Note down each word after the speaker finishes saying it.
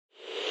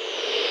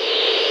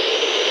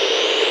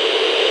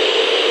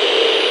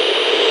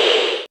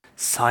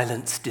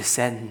silence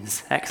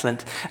descends.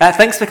 Excellent.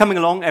 Thanks for coming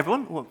along,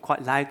 everyone. Oh,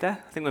 quite loud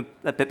there. I think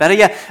we're a bit better.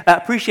 Yeah,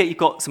 appreciate you've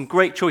got some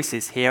great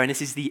choices here, and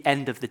this is the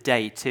end of the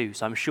day too.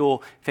 So I'm sure,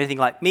 if anything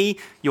like me,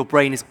 your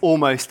brain is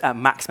almost at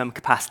maximum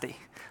capacity.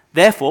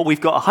 Therefore,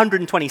 we've got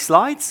 120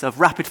 slides of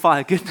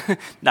rapid-fire good.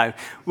 No,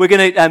 we're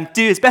going to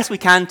do as best we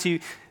can to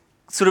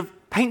sort of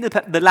paint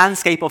the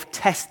landscape of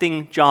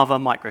testing Java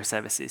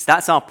microservices.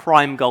 That's our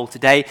prime goal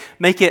today.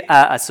 Make it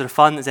as sort of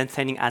fun, as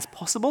entertaining as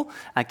possible,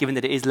 given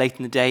that it is late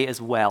in the day as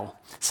well.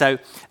 So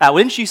we'll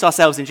introduce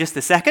ourselves in just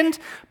a second,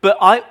 but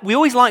we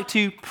always like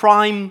to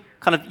prime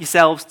kind of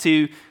yourselves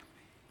to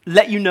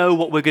let you know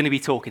what we're going to be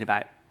talking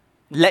about.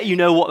 Let you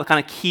know what the kind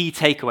of key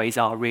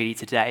takeaways are really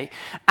today.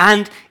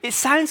 And it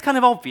sounds kind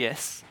of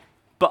obvious,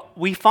 but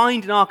we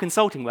find in our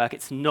consulting work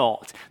it's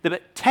not.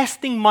 That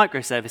testing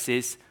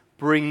microservices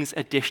brings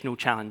additional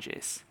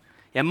challenges.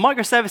 Yeah,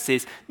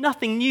 microservices,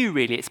 nothing new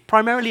really. It's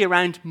primarily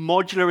around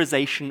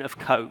modularization of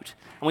code.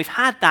 And we've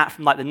had that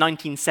from like the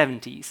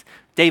 1970s.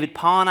 David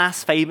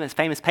Parnas'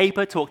 famous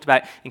paper talked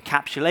about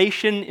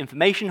encapsulation,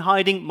 information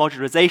hiding,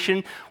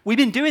 modularization. We've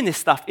been doing this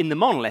stuff in the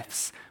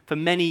monoliths for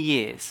many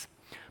years.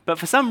 But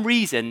for some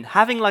reason,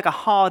 having like a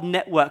hard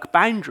network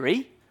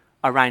boundary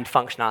around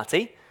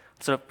functionality,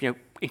 sort of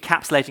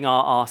encapsulating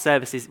our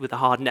services with a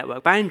hard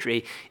network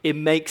boundary, it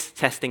makes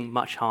testing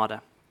much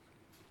harder.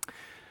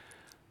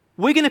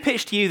 We're going to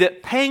pitch to you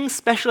that paying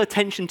special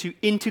attention to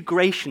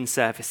integration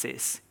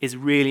services is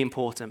really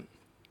important.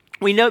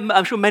 We know,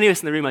 I'm sure many of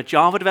us in the room are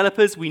Java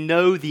developers. We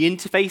know the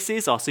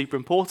interfaces are super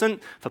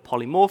important for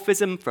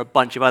polymorphism, for a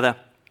bunch of other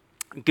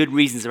good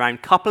reasons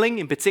around coupling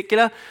in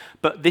particular,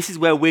 but this is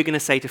where we're going to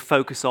say to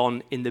focus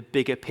on in the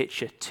bigger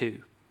picture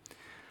too.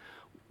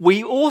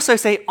 We also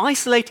say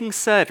isolating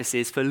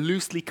services for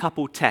loosely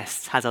coupled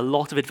tests has a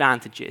lot of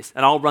advantages,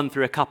 and I'll run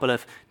through a couple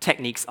of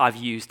techniques I've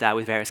used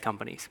with various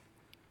companies.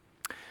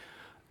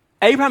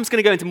 Abraham's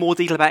going to go into more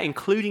detail about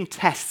including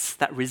tests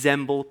that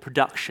resemble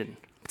production,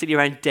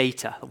 particularly around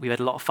data. We've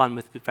had a lot of fun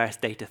with various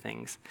data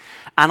things.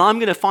 And I'm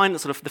going to find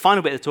sort of the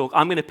final bit of the talk,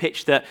 I'm going to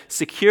pitch that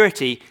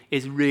security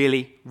is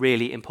really,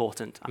 really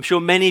important. I'm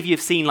sure many of you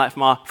have seen, like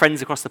from our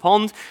friends across the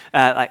pond,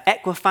 like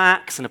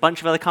Equifax and a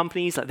bunch of other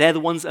companies, like they're the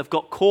ones that have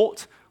got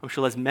caught. I'm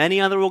sure there's many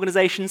other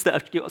organizations that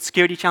have got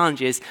security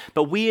challenges,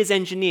 but we as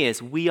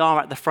engineers, we are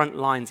at the front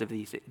lines of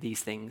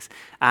these things.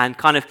 And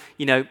kind of,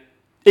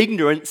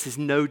 ignorance is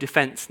no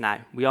defense now.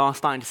 We are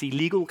starting to see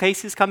legal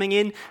cases coming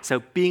in,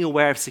 so being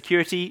aware of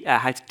security,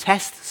 how to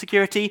test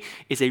security,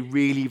 is a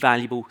really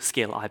valuable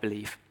skill, I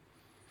believe.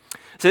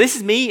 So this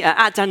is me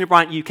at Daniel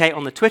Bryant UK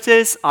on the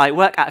Twitters. I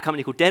work at a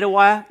company called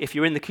DataWire. If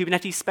you're in the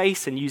Kubernetes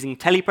space and using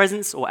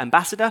telepresence or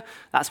Ambassador,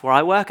 that's where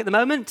I work at the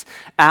moment.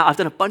 I've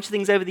done a bunch of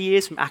things over the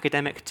years, from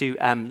academic to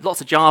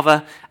lots of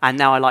Java, and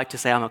now I like to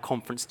say I'm a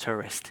conference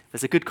tourist. If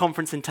there's a good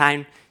conference in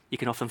town, you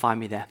can often find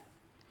me there.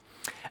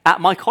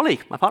 My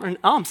colleague, my partner in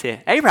arms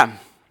here, Abraham.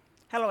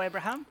 Hello,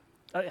 Abraham.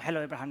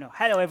 Hello, Abraham. No.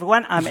 Hello,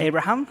 everyone. I'm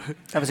Abraham.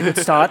 That was a good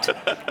start.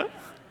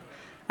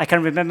 I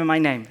can remember my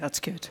name. That's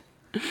good.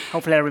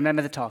 Hopefully, I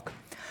remember the talk.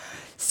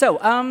 So,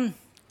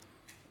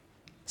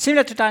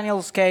 similar to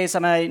Daniel's case,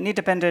 I'm an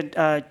independent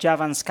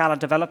Java and Scala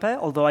developer,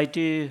 although I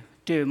do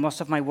most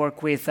of my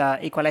work with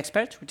Equal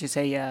Expert, which is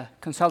a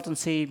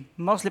consultancy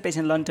mostly based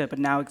in London, but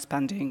now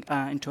expanding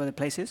into other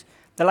places.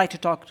 They like to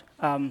talk,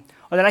 or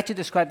they like to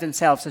describe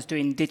themselves as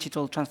doing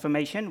digital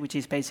transformation, which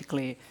is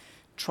basically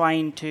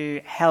trying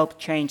to help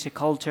change the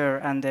culture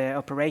and the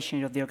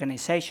operation of the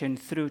organization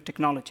through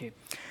technology.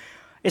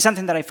 It's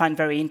something that I find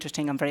very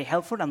interesting and very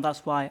helpful, and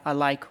that's why I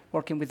like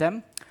working with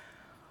them.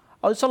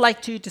 I also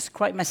like to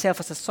describe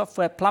myself as a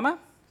software plumber,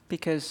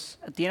 because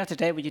at the end of the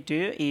day, what you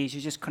do is you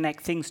just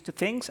connect things to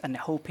things and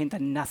hoping that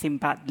nothing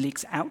bad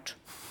leaks out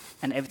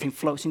and everything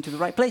flows into the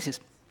right places.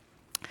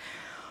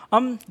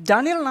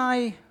 Daniel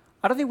and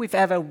I don't think we've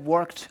ever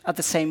worked at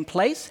the same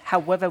place.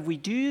 However, we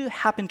do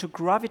happen to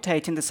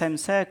gravitate in the same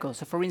circle.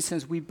 So for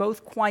instance, we're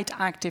both quite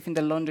active in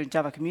the London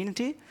Java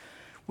community.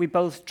 We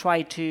both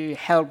try to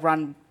help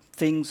run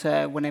things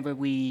whenever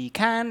we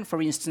can.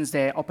 For instance,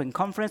 the Open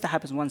Conference that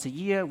happens once a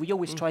year. We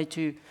always try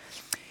to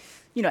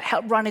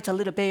help run it a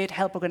little bit,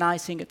 help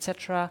organizing,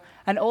 etc.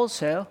 And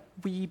also,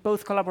 we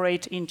both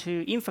collaborate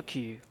into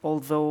InfoQ,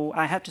 although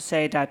I have to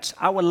say that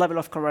our level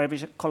of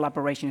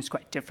collaboration is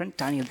quite different.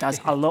 Daniel does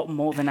a lot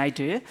more than I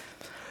do,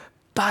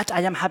 but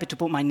I am happy to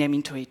put my name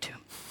into it too.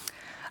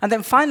 And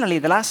then finally,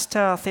 the last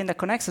thing that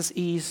connects us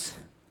is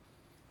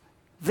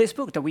this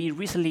book that we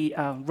recently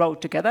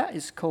wrote together.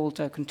 It's called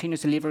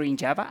Continuous Delivery in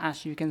Java,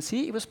 as you can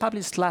see. It was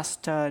published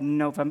last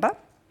November.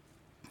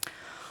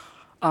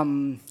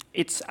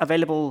 It's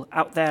available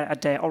out there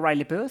at the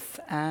O'Reilly booth,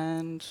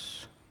 and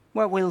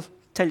well, we'll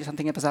tell you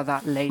something about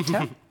that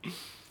later.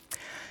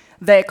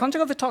 The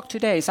content of the talk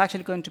today is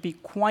actually going to be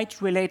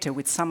quite related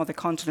with some of the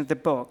content of the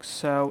book.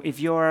 So if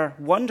you're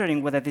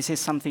wondering whether this is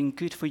something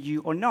good for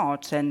you or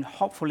not, then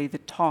hopefully the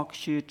talk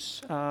should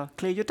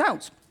clear your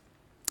doubts.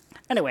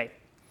 Anyway,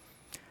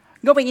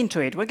 going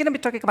into it, we're going to be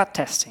talking about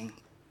testing.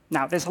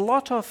 Now, there's a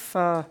lot of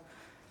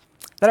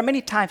There are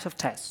many types of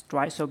tests,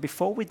 right? So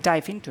before we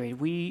dive into it,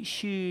 we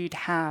should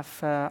have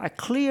a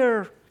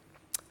clear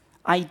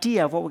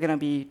idea of what we're going to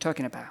be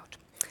talking about.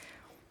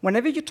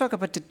 Whenever you talk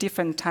about the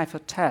different types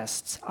of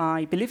tests,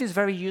 I believe it's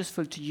very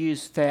useful to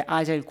use the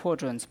Agile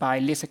Quadrants by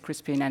Lisa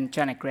Crispin and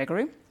Janet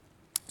Gregory.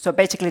 So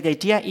basically, the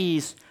idea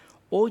is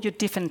all your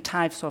different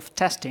types of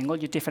testing, all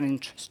your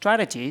different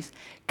strategies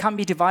can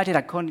be divided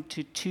according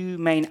to two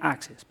main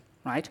axes,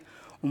 right?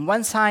 On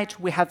one side,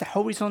 we have the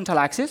horizontal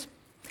axis,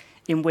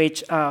 in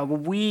which what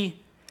we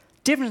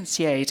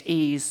differentiate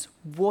is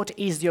what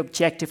is the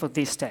objective of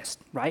this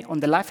test, right? On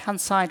the left-hand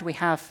side, we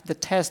have the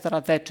tests that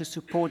are there to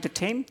support the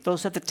team.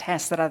 Those are the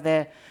tests that are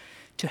there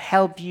to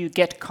help you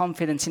get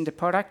confidence in the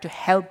product, to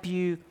help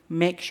you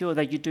make sure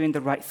that you're doing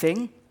the right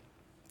thing.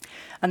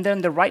 And then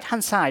on the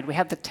right-hand side, we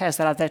have the tests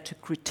that are there to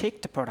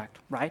critique the product,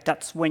 right?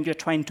 That's when you're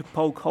trying to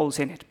poke holes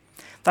in it.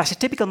 That's a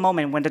typical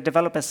moment when the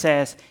developer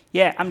says,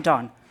 yeah, I'm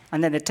done.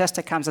 And then the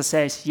tester comes and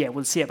says, yeah,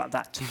 we'll see about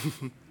that.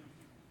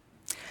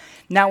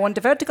 Now, on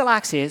the vertical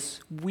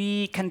axis,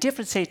 we can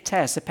differentiate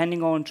tests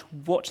depending on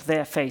what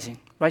they're facing,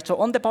 right? So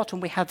on the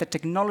bottom, we have the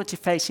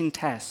technology-facing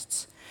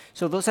tests.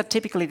 So those are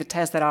typically the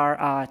tests that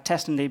are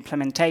testing the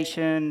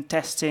implementation,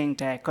 testing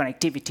the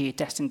connectivity,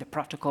 testing the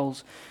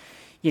protocols,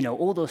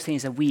 all those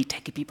things that we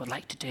techie people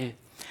like to do.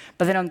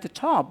 But then on the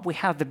top, we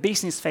have the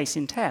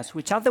business-facing tests,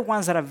 which are the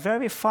ones that are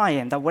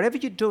verifying that whatever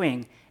you're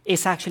doing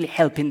is actually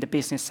helping the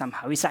business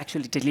somehow, is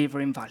actually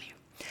delivering value.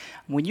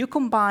 When you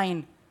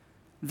combine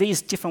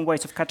these different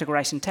ways of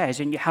categorizing tests,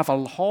 and you have a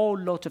whole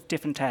lot of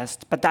different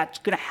tests, but that's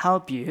going to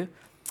help you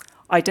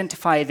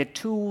identify the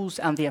tools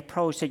and the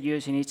approach that you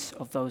use in each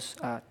of those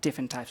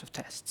different types of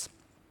tests.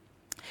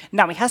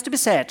 Now, it has to be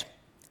said,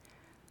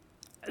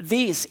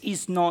 this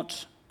is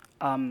not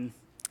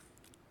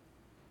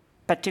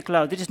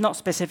this is not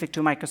specific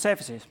to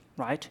microservices,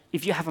 right?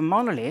 If you have a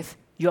monolith,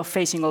 you're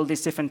facing all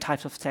these different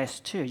types of tests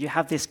too. You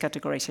have these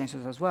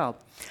categorizations as well.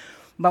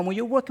 But when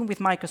you're working with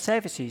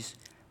microservices,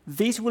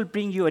 these will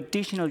bring you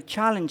additional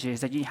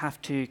challenges that you have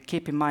to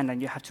keep in mind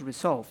and you have to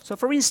resolve. So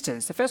for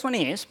instance, the first one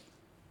is,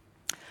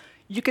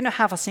 you cannot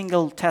have a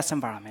single test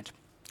environment,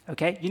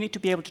 okay? You need to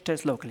be able to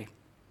test locally.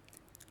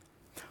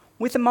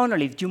 With a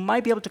monolith, you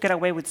might be able to get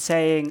away with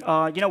saying,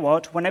 you know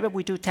what, whenever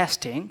we do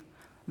testing,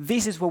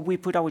 this is what we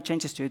put our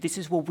changes to, this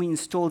is what we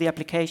install the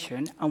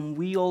application, and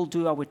we all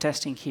do our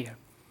testing here.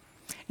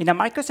 In a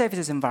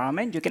microservices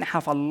environment, you're going to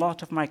have a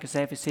lot of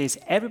microservices.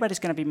 Everybody's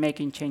going to be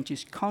making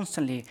changes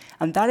constantly.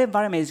 And that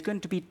environment is going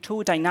to be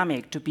too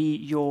dynamic to be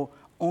your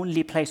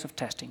only place of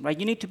testing, right?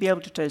 You need to be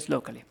able to test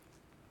locally.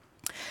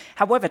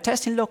 However,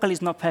 testing locally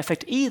is not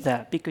perfect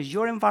either, because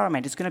your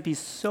environment is going to be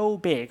so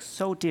big,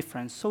 so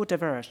different, so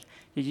diverse,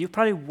 that you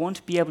probably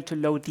won't be able to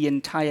load the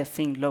entire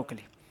thing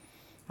locally,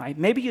 right?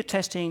 Maybe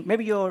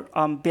you're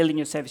building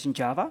your service in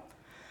Java,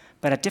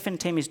 but a different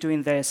team is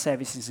doing their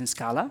services in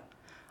Scala.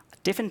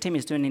 A different team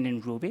is doing it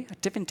in Ruby. A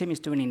different team is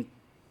doing it in,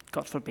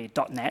 God forbid,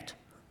 .NET.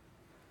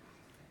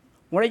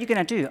 What are you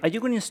going to do? Are you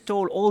going to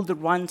install all the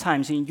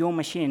runtimes in your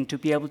machine to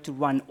be able to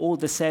run all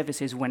the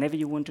services whenever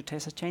you want to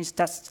test a change?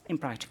 That's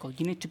impractical.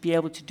 You need to be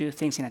able to do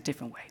things in a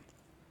different way.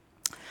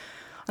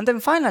 And then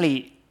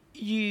finally,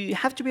 you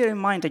have to bear in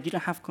mind that you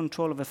don't have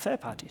control over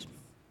third parties,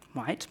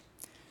 right?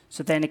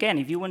 So then again,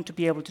 if you want to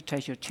be able to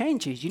test your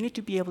changes, you need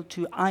to be able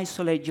to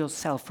isolate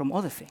yourself from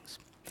other things.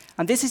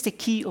 And this is the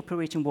key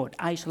operating word,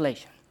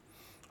 isolation.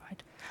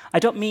 I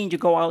don't mean you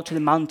go out to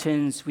the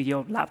mountains with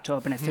your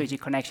laptop and a 3G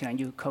connection and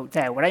you code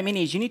there. What I mean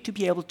is you need to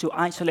be able to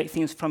isolate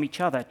things from each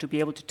other to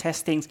be able to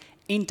test things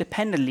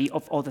independently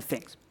of other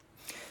things.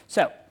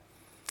 So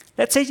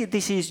let's say that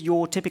this is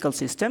your typical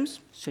systems.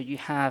 So you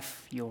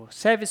have your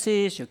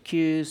services, your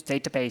queues,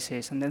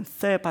 databases, and then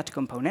third-party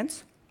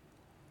components.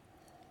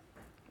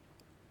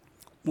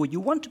 What you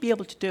want to be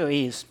able to do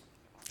is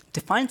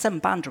define some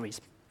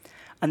boundaries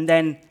and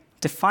then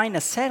define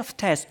a set of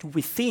tests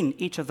within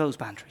each of those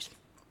boundaries,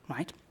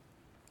 right?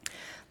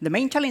 The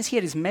main challenge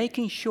here is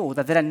making sure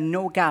that there are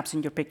no gaps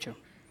in your picture,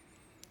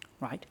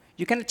 right?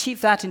 You can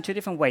achieve that in two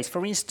different ways.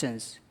 For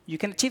instance, you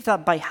can achieve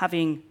that by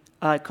having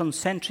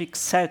concentric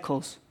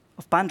circles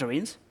of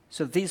boundaries.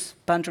 So this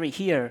boundary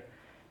here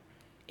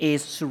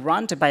is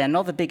surrounded by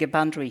another bigger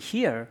boundary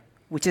here,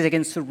 which is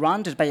again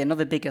surrounded by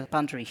another bigger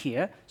boundary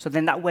here. So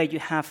then that way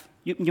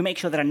you make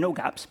sure there are no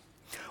gaps.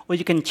 Or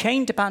you can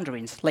chain the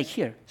boundaries, like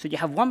here. So you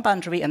have one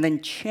boundary and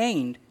then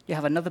chained, you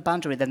have another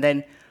boundary that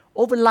then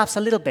overlaps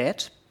a little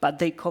bit, but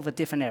they cover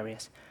different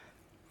areas.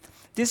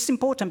 This is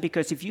important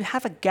because if you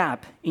have a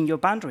gap in your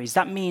boundaries,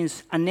 that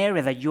means an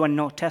area that you are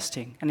not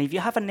testing. And if you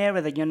have an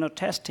area that you're not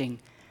testing,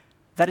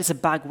 that is a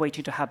bug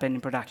waiting to happen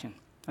in production,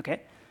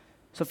 okay?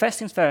 So first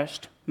things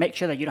first, make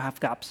sure that you don't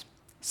have gaps.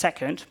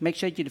 Second, make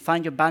sure you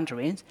define your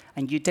boundaries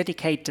and you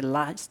dedicate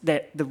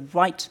the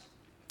right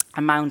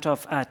amount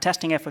of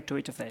testing effort to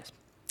each of these.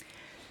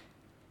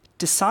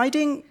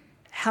 Deciding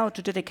how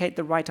to dedicate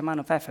the right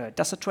amount of effort,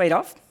 that's a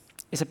trade-off.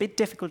 It's a bit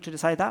difficult to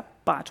decide that,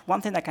 but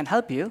one thing that can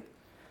help you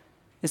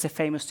is the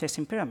famous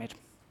testing pyramid.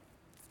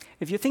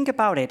 If you think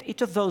about it,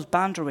 each of those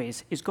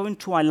boundaries is going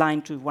to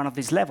align to one of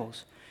these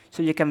levels.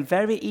 So you can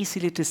very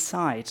easily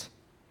decide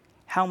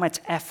how much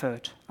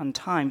effort and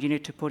time you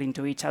need to put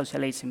into each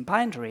isolation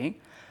boundary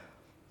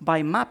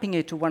by mapping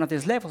it to one of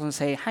these levels and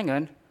say,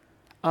 hang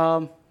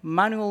on,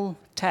 manual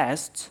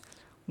tests,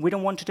 we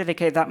don't want to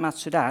dedicate that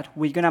much to that.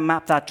 We're going to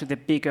map that to the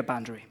bigger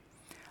boundary.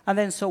 And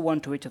then so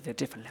on to each of the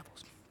different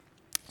levels.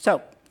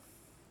 So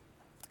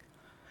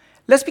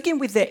let's begin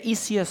with the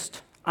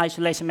easiest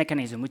isolation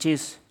mechanism, which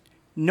is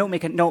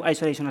no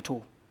isolation at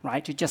all,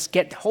 right? You just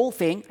get the whole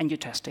thing and you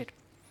test it.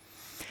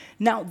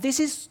 Now, this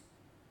is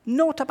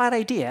not a bad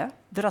idea.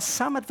 There are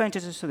some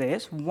advantages to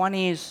this. One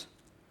is,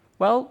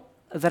 well,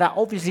 there are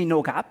obviously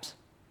no gaps.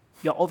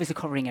 You're obviously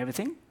covering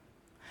everything.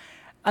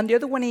 And the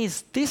other one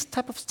is this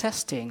type of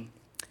testing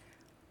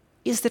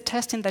is the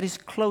testing that is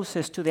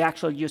closest to the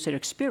actual user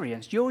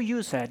experience. Your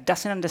user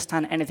doesn't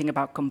understand anything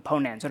about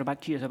components or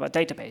about queues, or about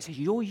databases.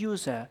 Your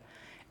user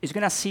is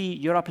going to see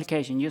your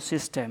application, your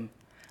system,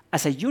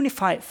 as a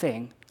unified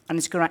thing, and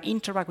it's going to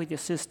interact with your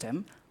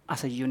system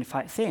as a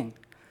unified thing.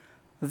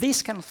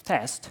 This kind of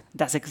test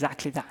does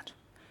exactly that.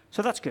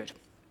 So that's good.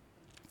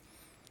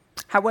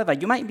 However,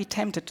 you might be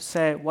tempted to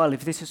say, well,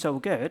 if this is so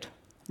good,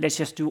 let's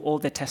just do all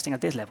the testing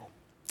at this level.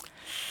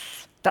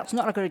 That's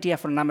not a good idea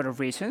for a number of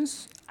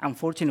reasons.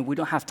 Unfortunately, we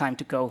don't have time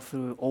to go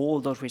through all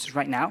those reasons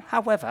right now.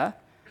 However,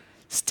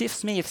 Steve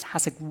Smith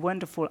has a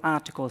wonderful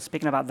article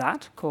speaking about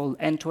that called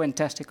End-to-End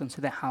Testing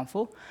Considered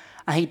Harmful.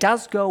 And he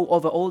does go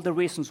over all the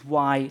reasons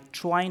why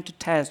trying to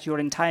test your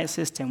entire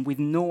system with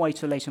no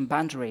isolation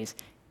boundaries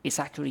is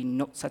actually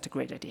not such a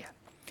great idea.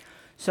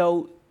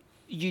 So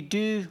you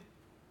do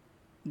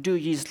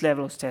use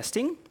levels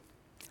testing,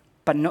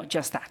 but not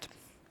just that.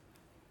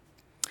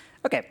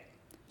 OK,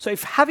 so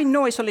if having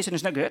no isolation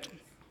is not good,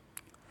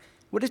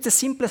 what is the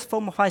simplest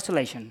form of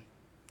isolation?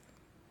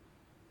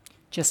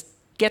 Just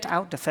get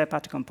out the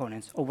third-party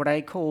components, or what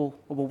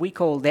we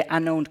call the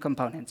unowned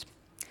components.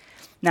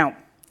 Now,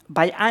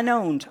 by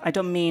unowned, I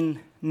don't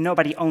mean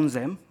nobody owns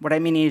them. What I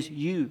mean is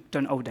you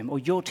don't own them, or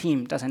your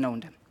team doesn't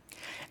own them.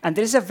 And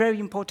this is a very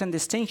important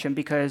distinction,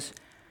 because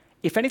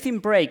if anything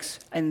breaks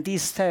in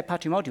this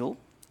third-party module,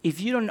 if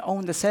you don't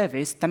own the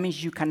service, that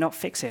means you cannot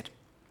fix it.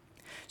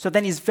 So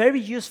then it's very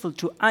useful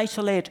to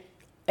isolate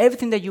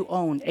everything that you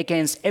own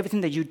against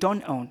everything that you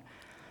don't own.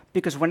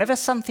 Because whenever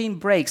something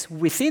breaks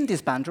within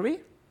this boundary,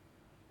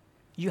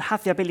 you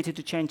have the ability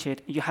to change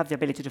it, you have the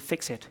ability to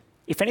fix it.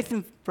 If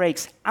anything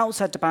breaks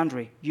outside the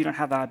boundary, you don't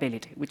have that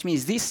ability, which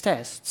means these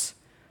tests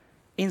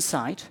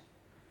inside,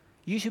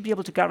 you should be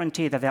able to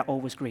guarantee that they're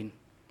always green.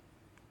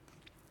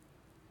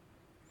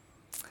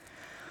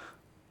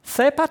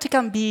 Third party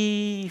can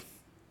be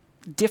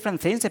different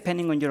things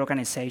depending on your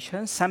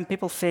organization. Some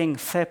people think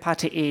third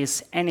party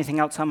is anything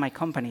outside my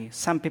company.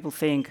 Some people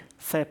think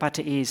third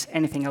party is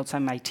anything outside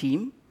my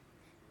team.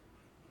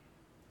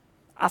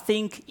 I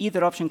think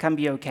either option can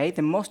be OK.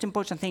 The most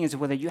important thing is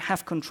whether you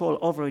have control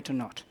over it or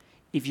not.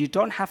 If you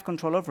don't have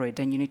control over it,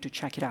 then you need to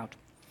check it out.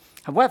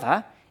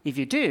 However, if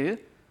you do,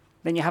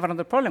 then you have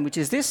another problem, which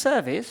is this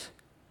service,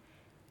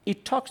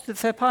 it talks to the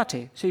third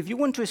party. So if you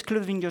want to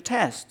exclude it in your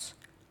tests,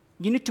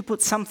 you need to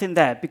put something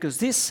there, because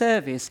this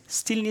service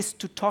still needs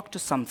to talk to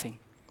something.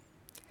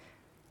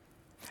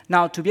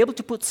 Now, to be able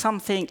to put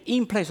something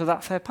in place of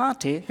that third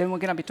party, then we're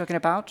going to be talking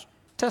about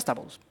test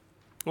doubles.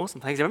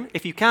 Awesome, thanks, everyone.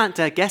 If you can't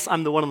guess,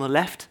 I'm the one on the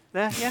left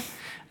there, yeah,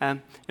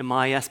 in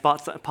my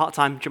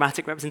part-time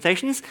dramatic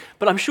representations.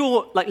 But I'm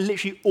sure, like,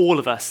 literally all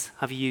of us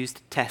have used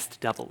test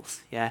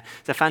doubles. Yeah,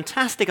 it's a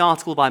fantastic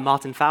article by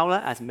Martin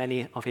Fowler, as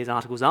many of his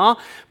articles are.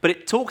 But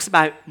it talks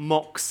about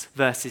mocks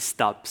versus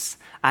stubs,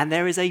 and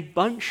there is a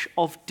bunch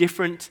of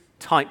different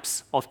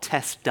types of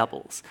test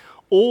doubles,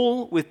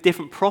 all with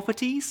different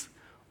properties,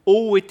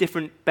 all with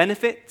different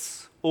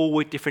benefits, all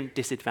with different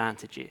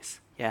disadvantages.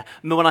 Yeah. I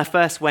remember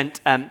when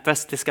I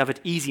first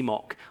discovered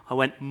EasyMock, I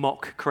went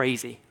mock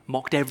crazy,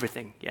 mocked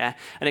everything, yeah?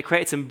 And it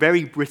created some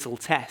very brittle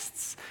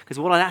tests. Because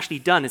what I'd actually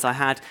done is I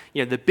had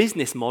the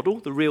business model,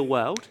 the real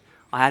world,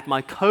 I had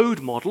my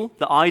code model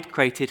that I'd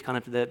created, kind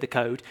of the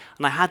code,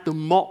 and I had the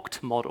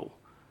mocked model.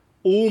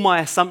 All my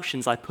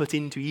assumptions I put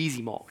into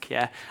EasyMock,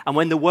 yeah? And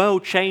when the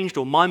world changed,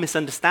 or my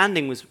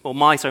understanding was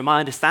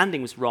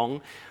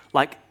wrong,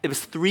 like there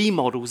was 3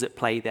 models at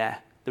play there.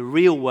 The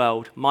real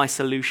world, my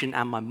solution,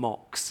 and my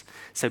mocks.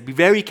 So be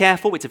very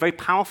careful. It's a very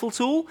powerful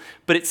tool,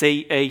 but it's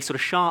a sort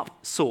of sharp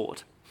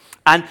sword.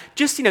 And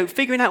just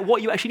figuring out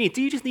what you actually need.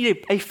 Do you just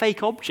need a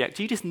fake object?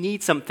 Do you just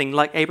need something,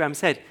 like Abraham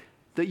said,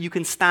 that you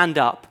can stand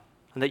up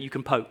and that you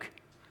can poke?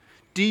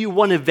 Do you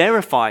want to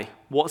verify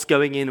what's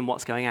going in and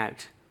what's going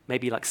out?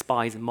 Maybe like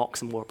spies and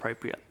mocks are more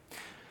appropriate.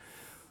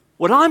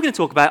 What I'm going to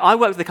talk about, I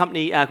worked with a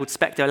company called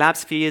Specto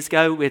Labs a few years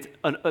ago with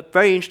a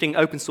very interesting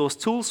open source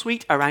tool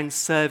suite around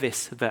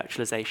service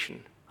virtualization.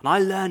 And I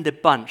learned a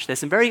bunch. There's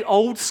some very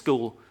old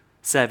school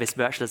service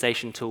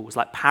virtualization tools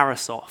like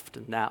Parasoft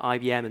and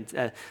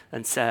IBM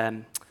and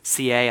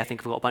CA, I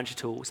think, have got a bunch of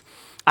tools.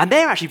 And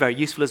they're actually very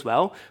useful as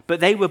well, but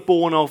they were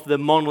born of the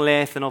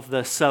monolith and of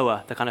the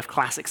SOA, the kind of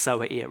classic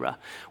SOA era,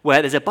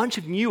 where there's a bunch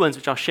of new ones,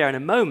 which I'll share in a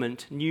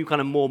moment, new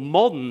kind of more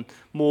modern,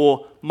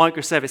 more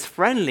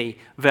microservice-friendly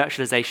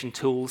virtualization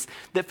tools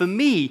that, for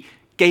me,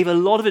 gave a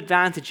lot of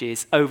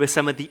advantages over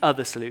some of the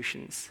other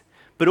solutions.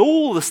 But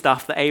all the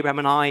stuff that Abraham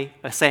and I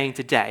are saying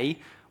today,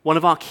 one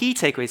of our key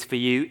takeaways for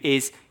you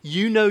is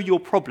you know your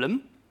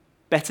problem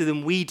better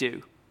than we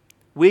do.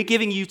 We're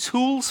giving you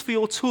tools for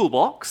your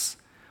toolbox,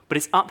 but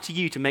it's up to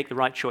you to make the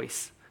right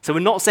choice. So we're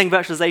not saying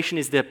virtualization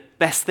is the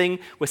best thing.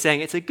 We're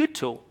saying it's a good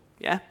tool.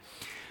 Yeah.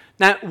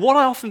 Now, what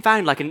I often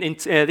found, like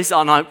this,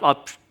 and I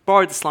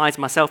borrowed the slides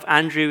myself,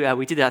 Andrew.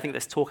 We did, I think,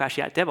 this talk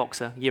actually at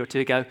DevOps a year or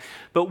two ago.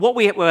 But what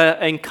we were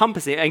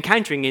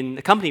encountering in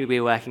the company we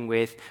were working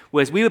with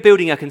was we were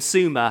building a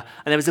consumer,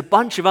 and there was a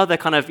bunch of other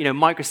kind of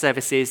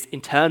microservices,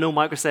 internal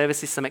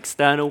microservices, some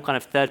external kind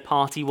of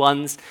third-party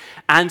ones,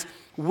 and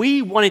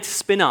we wanted to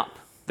spin up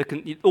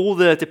all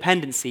the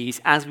dependencies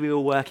as we were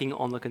working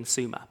on the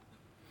consumer.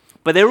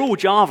 But they're all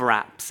Java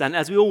apps, and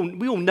as we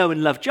all know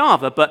and love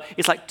Java, but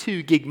it's like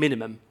 2 gig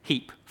minimum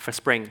heap for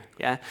Spring.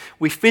 Yeah,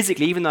 we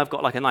physically, even though I've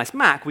got like a nice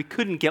Mac, we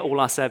couldn't get all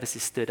our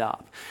services stood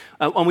up,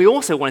 and we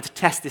also wanted to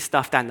test this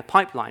stuff down the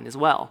pipeline as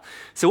well.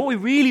 So what we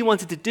really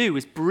wanted to do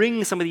was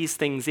bring some of these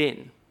things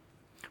in,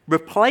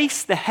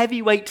 replace the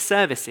heavyweight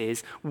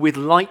services with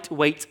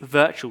lightweight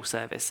virtual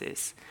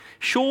services.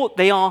 Sure,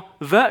 they are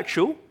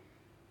virtual.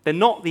 They're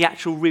not the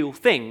actual real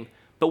thing,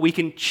 but we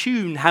can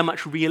tune how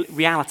much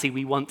reality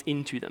we want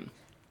into them.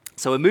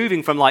 So we're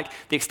moving from like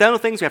the external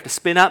things we have to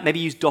spin up, maybe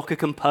use Docker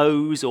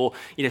Compose or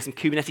some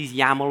Kubernetes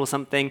YAML or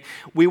something.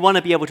 We want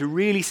to be able to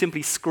really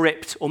simply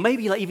script, or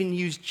maybe like even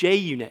use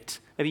JUnit,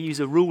 maybe use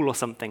a rule or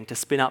something to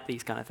spin up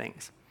these kind of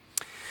things.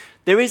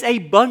 There is a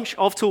bunch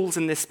of tools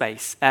in this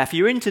space. If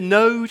you're into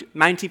Node,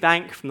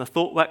 Mountebank from the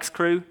ThoughtWorks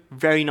crew,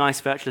 very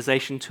nice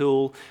virtualization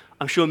tool.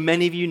 I'm sure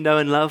many of you know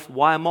and love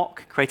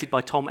WireMock, created by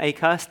Tom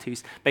Akehurst,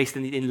 who's based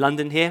in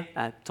London here.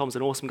 Tom's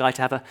an awesome guy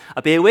to have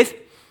a beer with.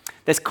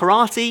 There's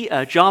Karate,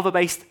 a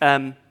Java-based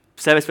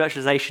service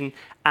virtualization,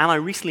 and I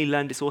recently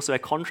learned it's also a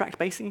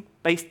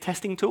contract-based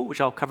testing tool, which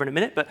I'll cover in a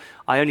minute, but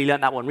I only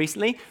learned that one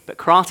recently. But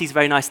Karate is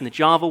very nice in the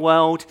Java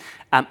world.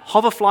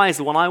 Hoverfly is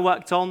the one I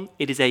worked on.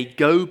 It is a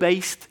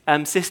Go-based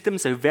system,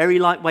 so very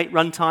lightweight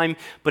runtime,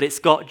 but it's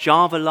got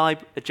Java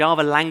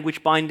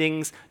language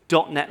bindings,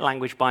 .NET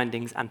language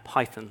bindings, and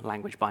Python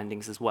language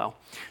bindings as well,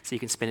 so you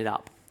can spin it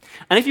up.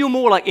 And if you're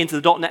more like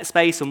into the .NET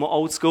space or more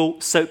old school,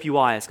 Soap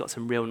UI has got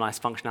some real nice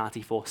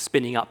functionality for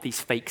spinning up these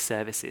fake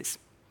services.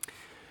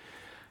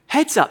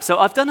 Heads up, so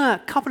I've done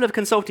a couple of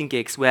consulting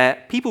gigs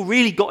where people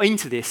really got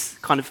into this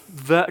kind of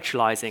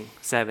virtualizing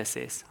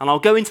services. And I'll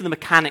go into the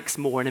mechanics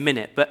more in a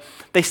minute, but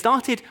they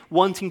started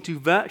wanting to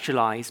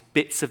virtualize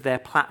bits of their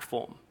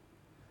platform.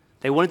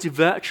 They wanted to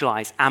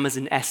virtualize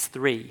Amazon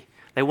S3.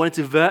 They wanted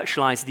to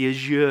virtualize the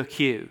Azure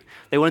queue.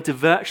 They wanted to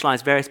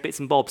virtualize various bits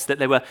and bobs that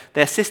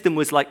their system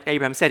was, like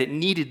Abraham said, it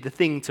needed the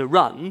thing to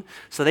run,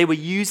 so they were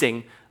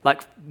using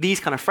like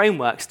these kind of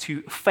frameworks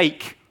to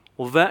fake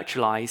or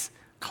virtualize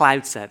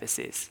cloud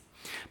services.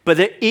 But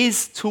there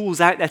is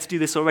tools out there to do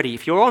this already.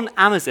 If you're on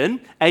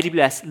Amazon,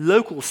 AWS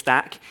Local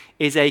Stack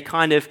is a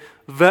kind of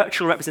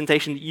virtual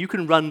representation that you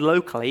can run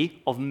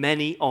locally of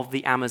many of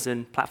the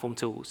Amazon platform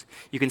tools.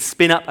 You can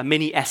spin up a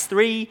mini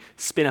S3,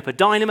 spin up a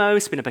Dynamo,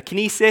 spin up a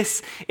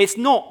Kinesis. It's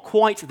not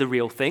quite the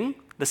real thing.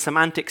 The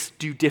semantics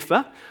do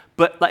differ,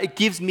 but like, it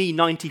gives me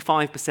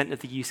 95% of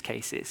the use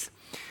cases.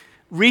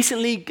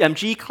 Recently,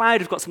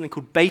 G-Cloud have got something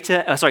called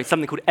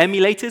something called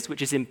emulators,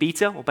 which is in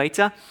beta or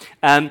beta.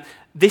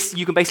 This,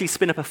 you can basically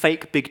spin up a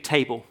fake big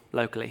table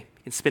locally.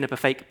 You can spin up a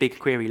fake big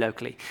query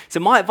locally. So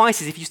my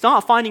advice is if you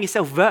start finding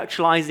yourself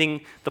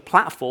virtualizing the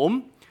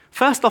platform,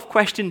 first off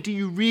question, do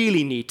you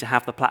really need to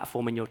have the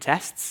platform in your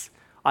tests?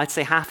 I'd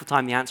say half the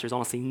time the answer is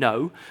honestly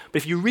no.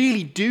 But if you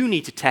really do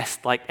need to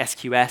test like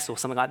SQS or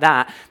something like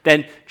that,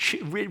 then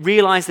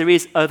realize there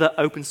is other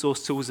open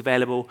source tools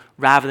available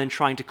rather than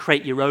trying to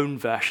create your own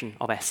version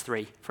of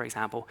S3, for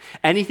example.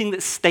 Anything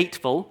that's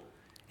stateful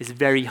is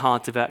very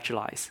hard to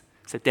virtualize.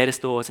 So data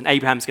stores, and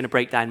Abraham's going to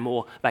break down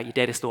more about your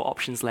data store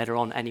options later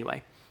on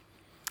anyway.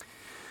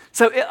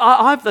 So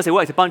I've, as I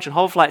worked a bunch on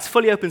Hoverfly. It's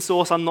fully open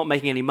source. I'm not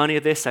making any money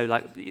of this, so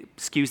like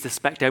excuse the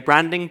Specto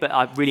branding, but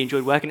I've really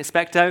enjoyed working at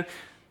Specto.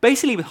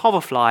 Basically, with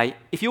Hoverfly,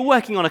 if you're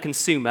working on a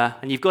consumer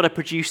and you've got a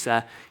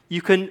producer,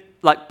 you can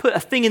like put a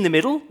thing in the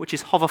middle, which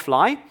is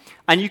Hoverfly,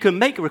 and you can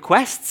make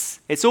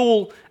requests. It's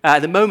all,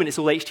 at the moment, it's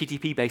all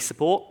HTTP-based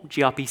support,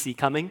 gRPC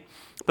coming.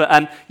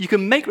 But you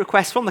can make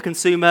requests from the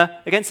consumer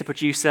against the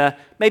producer.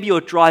 Maybe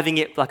you're driving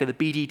it like the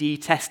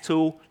BDD test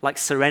tool, like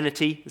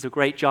Serenity is a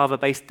great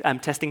Java-based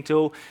testing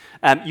tool.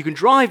 You can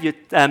drive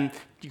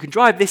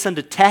this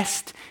under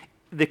test.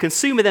 The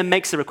consumer then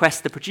makes a request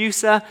to the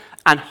producer,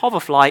 and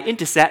Hoverfly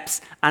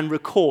intercepts and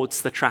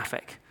records the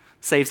traffic.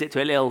 Saves it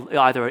to a little,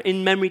 either an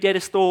in-memory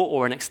data store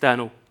or an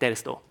external data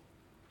store.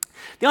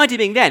 The idea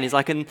being then is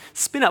I can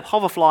spin up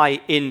Hoverfly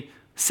in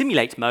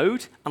simulate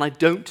mode, and I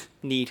don't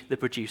need the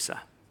producer.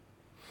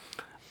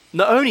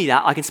 Not only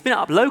that, I can spin it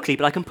up locally,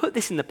 but I can put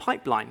this in the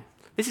pipeline.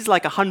 This is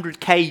like a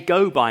 100K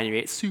Go binary.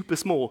 It's super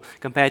small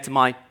compared to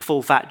my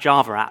full-fat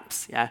Java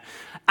apps. Yeah?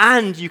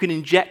 And you can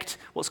inject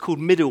what's called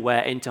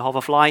middleware into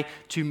Hoverfly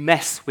to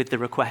mess with the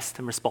request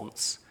and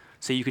response.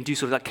 So you can do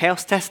sort of like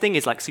chaos testing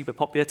is like super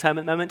popular term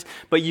at the moment,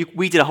 but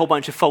we did a whole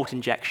bunch of fault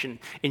injection,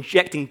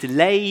 injecting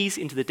delays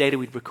into the data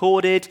we'd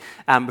recorded,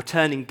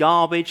 returning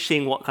garbage,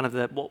 seeing what kind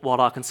of what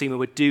our consumer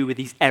would do with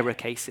these error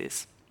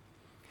cases.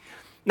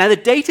 Now the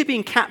data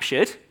being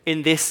captured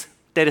in this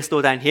data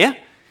store down here,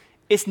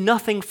 it's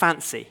nothing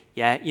fancy.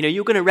 Yeah,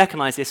 you're going to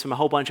recognize this from a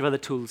whole bunch of other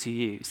tools you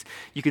use.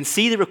 You can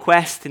see the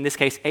request, in this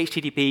case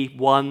HTTP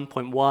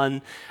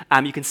 1.1.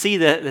 You can see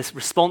this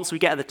response we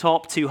get at the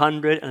top,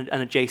 200, and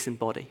a JSON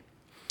body.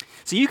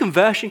 So you can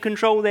version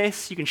control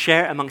this. You can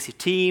share it amongst your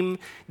team.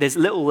 There's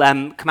little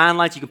command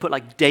lines. You can put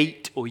like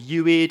date or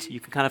UID. You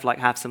can kind of like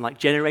have some like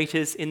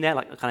generators in there,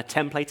 like a kind of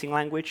templating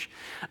language.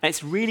 And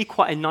it's really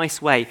quite a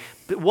nice way.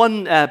 But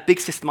one big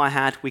system I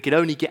had, we could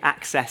only get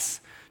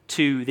access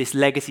to this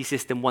legacy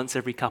system once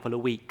every couple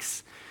of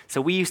weeks.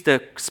 So we used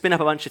to spin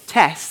up a bunch of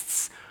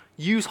tests,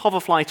 use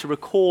Hoverfly to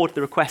record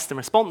the requests and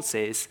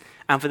responses,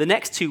 and for the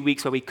next 2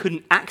 weeks where we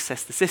couldn't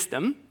access the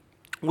system,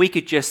 we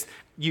could just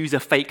use a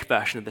fake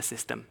version of the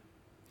system.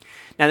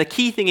 Now the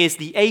key thing is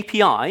the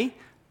API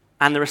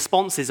and the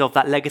responses of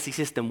that legacy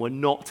system were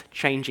not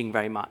changing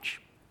very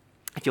much.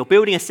 If you're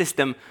building a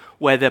system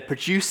where the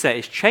producer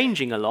is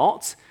changing a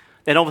lot,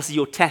 then obviously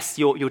your tests,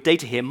 your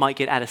data here might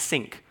get out of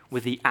sync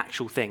with the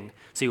actual thing.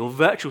 So your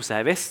virtual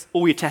service,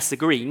 all your tests are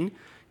green,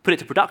 put it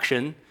to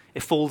production,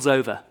 it falls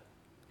over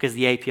because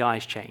the API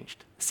has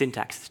changed,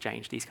 syntax has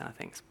changed, these kind of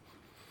things.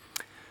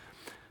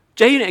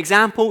 JUnit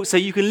example, so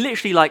you can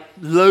literally like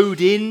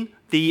load in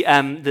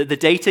the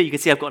data. You can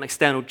see I've got an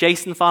external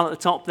JSON file at the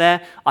top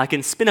there. I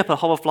can spin up a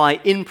Hoverfly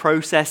in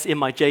process in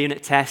my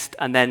JUnit test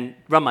and then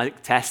run my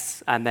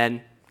tests and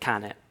then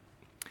can it.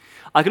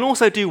 I can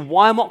also do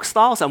wiremock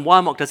styles, and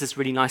wiremock does this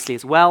really nicely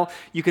as well.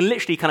 You can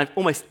literally kind of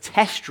almost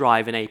test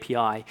drive an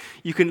API.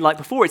 You can, like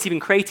before it's even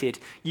created,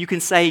 you can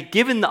say,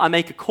 given that I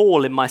make a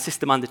call in my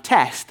system under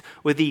test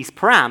with these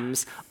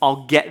params,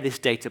 I'll get this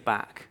data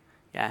back.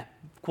 Yeah,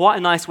 quite a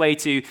nice way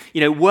to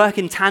work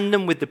in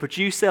tandem with the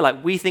producer.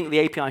 Like we think the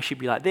API should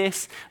be like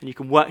this, and you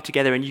can work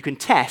together and you can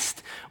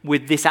test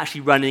with this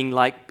actually running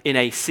like in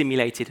a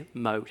simulated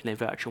mode, in a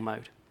virtual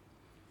mode.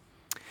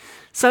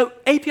 So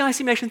API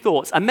simulation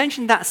thoughts. I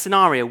mentioned that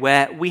scenario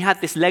where we had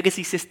this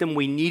legacy system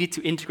we needed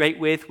to integrate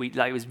with.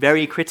 It was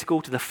very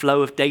critical to the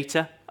flow of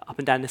data up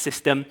and down the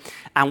system,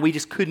 and we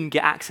just couldn't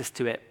get access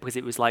to it because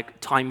it was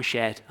like time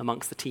shared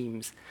amongst the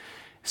teams.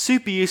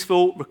 Super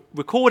useful,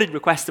 recorded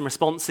requests and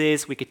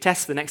responses. We could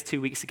test the next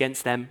 2 weeks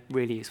against them.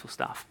 Really useful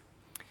stuff.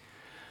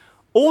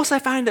 Also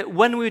found that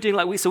when we were doing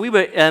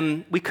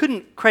we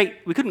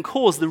couldn't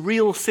cause the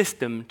real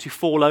system to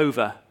fall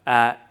over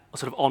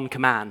sort of on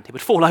command. It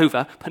would fall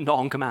over, but not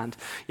on command.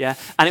 Yeah,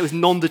 and it was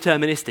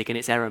non-deterministic in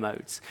its error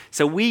modes.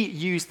 So we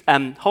used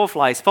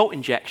Hoverfly's fault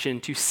injection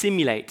to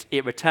simulate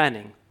it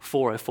returning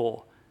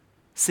 404.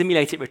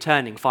 Simulate it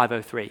returning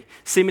 503,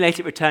 simulate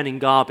it returning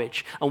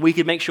garbage, and we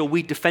could make sure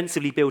we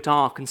defensively built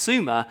our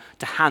consumer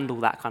to handle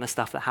that kind of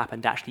stuff that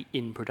happened actually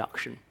in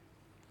production.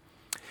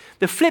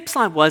 The flip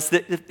side was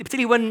that,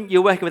 particularly when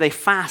you're working with a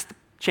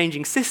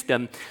fast-changing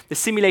system, the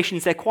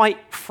simulations, they're quite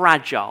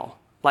fragile.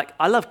 Like,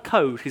 I love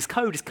code, because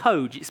code is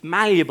code, it's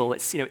malleable,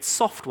 it's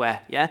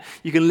software, yeah?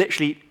 You can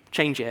literally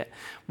change it.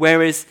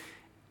 Whereas,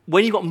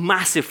 when you've got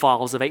massive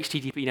files of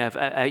HTTP,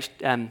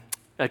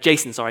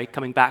 JSON,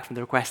 coming back from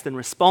the request and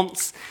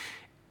response,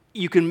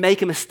 you can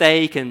make a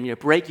mistake and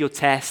break your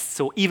tests,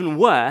 or even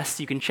worse,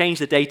 you can change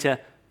the data,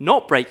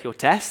 not break your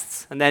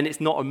tests, and then it's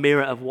not a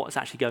mirror of what's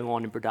actually going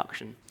on in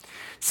production.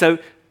 So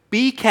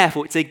be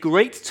careful. It's a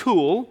great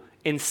tool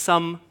in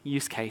some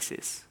use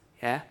cases.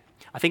 Yeah,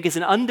 I think it's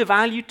an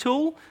undervalued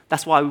tool.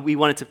 That's why we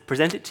wanted to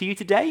present it to you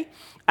today.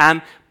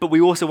 But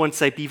we also want to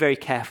say be very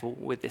careful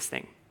with this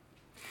thing.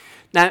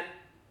 Now,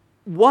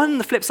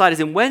 the flip side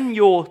is when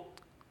your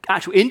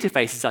actual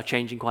interfaces are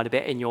changing quite a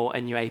bit in your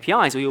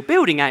APIs, or you're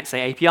building out,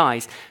 say,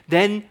 APIs,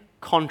 then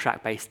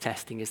contract-based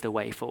testing is the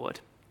way forward.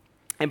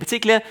 In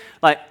particular,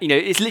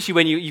 it's literally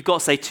when you've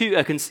got, say,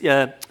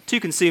 two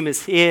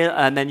consumers here,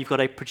 and then you've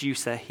got a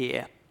producer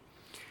here.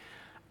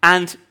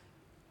 And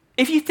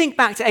if you think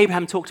back to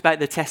Abraham talked about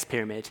the test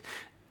pyramid,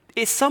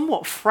 it's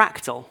somewhat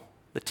fractal,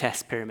 the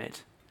test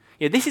pyramid.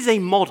 This is a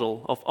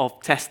model of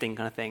testing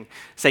kind of thing,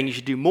 saying you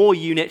should do more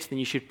units than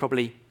you should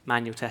probably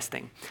manual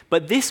testing.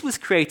 But this was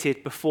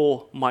created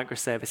before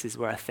microservices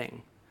were a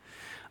thing.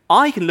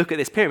 I can look at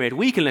this pyramid,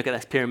 we can look at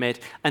this pyramid,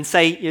 and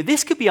say,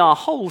 this could be our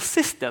whole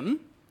system,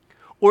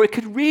 or it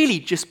could really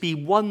just be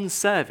one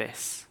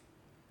service.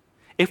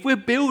 If we're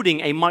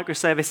building a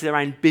microservice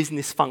around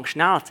business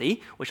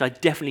functionality, which I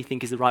definitely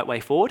think is the right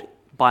way forward,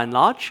 by and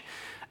large,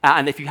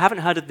 and if you haven't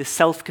heard of the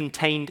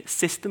self-contained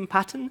system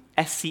pattern,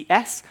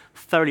 SCS,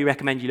 thoroughly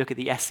recommend you look at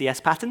the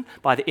SCS pattern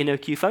by the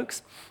InnoQ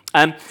folks.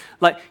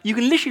 You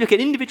can literally look at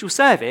individual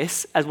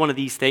service as one of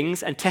these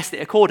things and test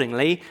it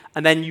accordingly,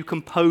 and then you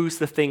compose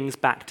the things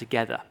back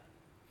together.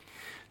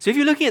 So if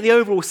you're looking at the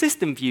overall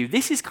system view,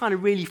 this is kind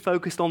of really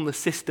focused on the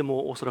system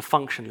or sort of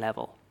function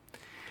level.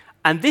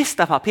 And this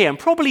stuff up here, and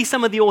probably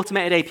some of the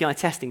automated API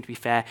testing, to be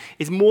fair,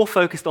 is more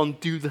focused on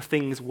do the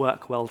things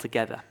work well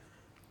together.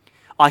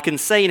 I can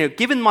say,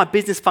 given my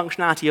business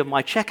functionality of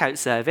my checkout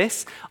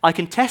service, I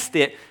can test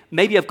it.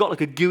 Maybe I've got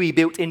like a GUI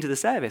built into the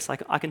service.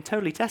 I can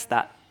totally test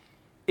that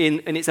in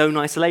its own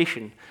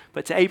isolation.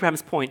 But to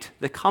Abraham's point,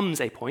 there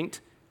comes a point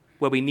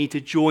where we need to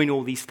join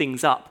all these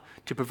things up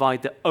to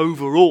provide the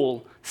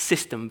overall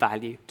system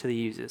value to the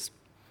users.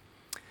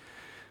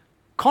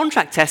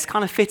 Contract tests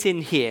kind of fit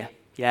in here.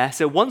 Yeah?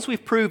 So once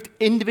we've proved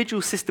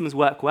individual systems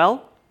work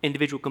well,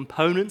 individual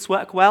components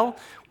work well,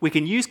 we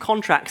can use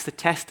contracts to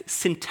test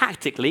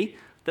syntactically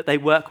that they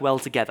work well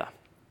together.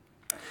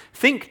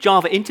 Think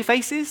Java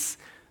interfaces,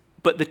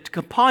 but the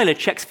compiler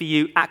checks for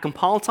you at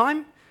compile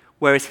time,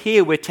 whereas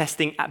here we're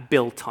testing at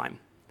build time.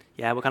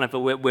 Yeah,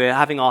 we're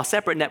having our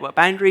separate network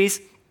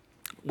boundaries.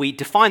 We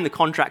define the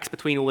contracts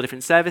between all the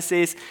different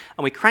services,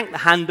 and we crank the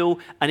handle,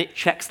 and it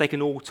checks they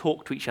can all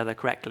talk to each other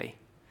correctly.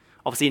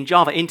 Obviously, in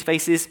Java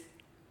interfaces,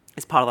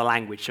 it's part of the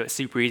language, so it's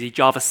super easy.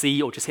 Java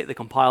C, or just hit the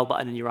compile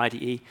button in your IDE,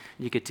 and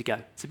you're good to go.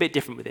 It's a bit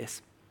different with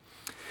this.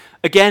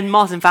 Again,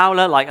 Martin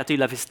Fowler, I do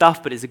love his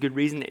stuff, but it's a good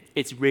reason.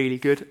 It's really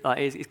good,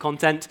 his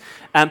content.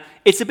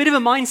 It's a bit of a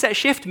mindset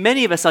shift.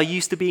 Many of us are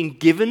used to being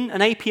given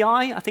an API,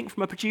 I think,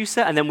 from a producer,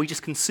 and then we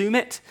just consume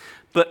it.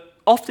 But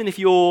often if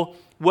you're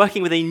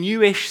working with a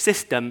newish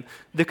system,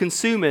 the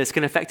consumers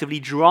can effectively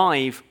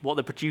drive what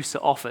the producer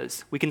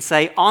offers. We can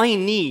say, I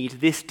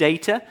need this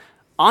data,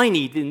 I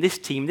need in this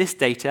team this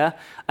data,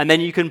 and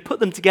then you can put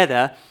them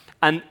together,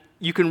 and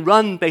you can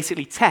run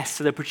basically tests.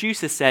 So the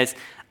producer says,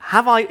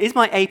 is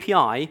my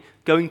API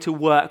going to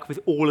work with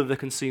all of the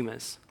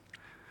consumers?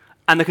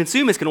 And the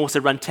consumers can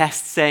also run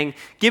tests saying,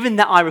 given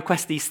that I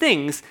request these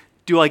things,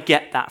 do I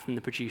get that from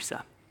the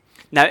producer?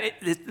 Now,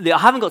 I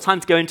haven't got time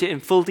to go into it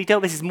in full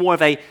detail. This is more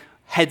of a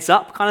heads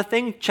up kind of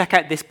thing. Check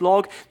out this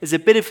blog. There's a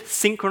bit of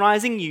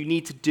synchronizing you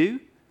need to do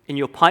in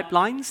your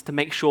pipelines to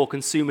make sure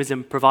consumers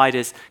and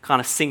providers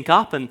kind of sync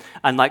up. And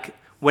like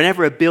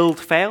whenever a build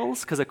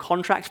fails, because a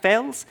contract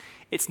fails,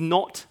 it's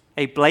not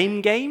a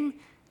blame game.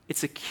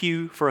 It's a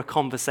cue for a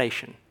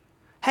conversation.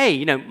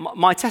 Hey,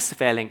 my tests are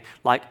failing.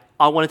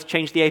 I wanted to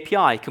change the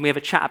API. Can we have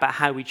a chat about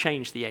how we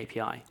change the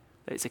API?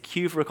 It's a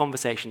cue for a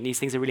conversation. These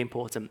things are really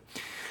important.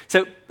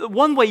 So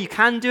one way you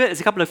can do it, there's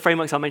a couple of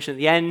frameworks I'll mention at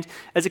the end.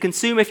 As a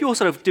consumer, if you're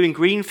sort of doing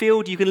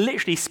greenfield, you can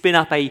literally spin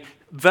up a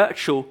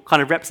virtual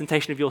kind of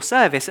representation of your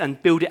service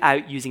and build it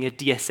out using a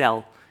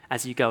DSL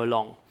as you go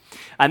along.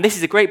 And this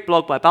is a great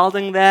blog by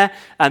Balding there.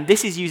 And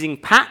this is using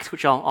Pact,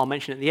 which I'll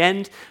mention at the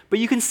end. But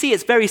you can see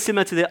it's very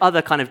similar to the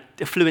other kind of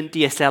fluent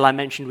DSL I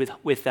mentioned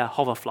with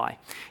Hoverfly.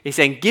 It's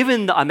saying,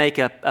 given that I make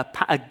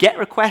a GET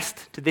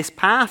request to this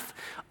path,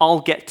 I'll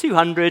get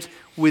 200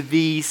 with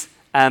this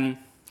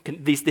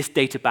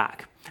data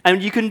back.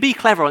 And you can be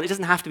clever on it. It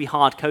doesn't have to be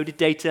hard-coded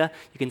data.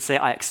 You can say,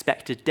 I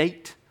expect a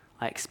date.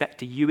 I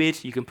expect a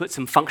UID. You can put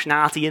some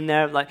functionality in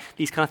there, like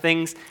these kind of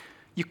things.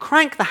 You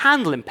crank the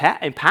handle in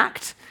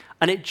Pact,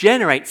 and it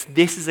generates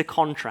this as a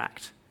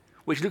contract,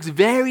 which looks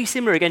very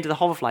similar, again, to the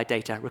Hoverfly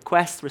data,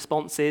 requests,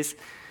 responses,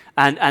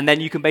 and then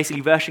you can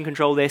basically version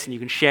control this, and you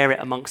can share it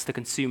amongst the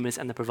consumers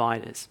and the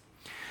providers.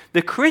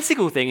 The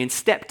critical thing in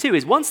step 2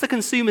 is once the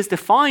consumer's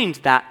defined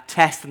that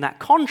test and that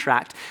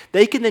contract,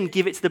 they can then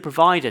give it to the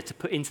provider to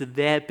put into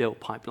their build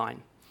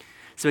pipeline.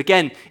 So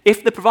again,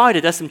 if the provider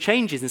does some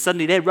changes and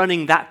suddenly they're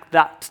running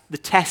the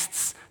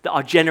tests that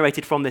are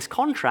generated from this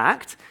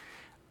contract,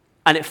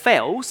 and it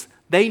fails,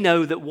 they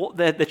know that what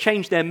the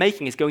change they're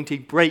making is going to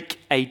break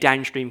a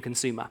downstream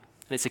consumer.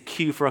 And it's a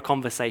cue for a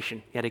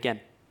conversation, yet again.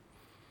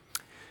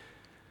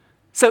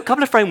 So a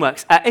couple of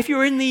frameworks. If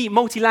you're in the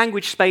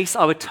multi-language space,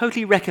 I would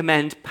totally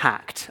recommend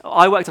Pact.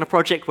 I worked on a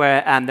project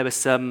where there was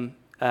some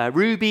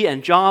Ruby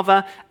and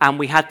Java, and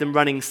we had them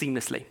running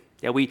seamlessly.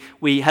 Yeah,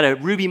 we had a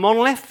Ruby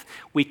monolith.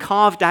 We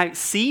carved out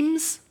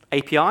seams,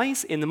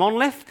 APIs, in the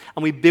monolith,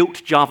 and we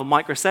built Java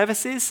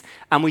microservices,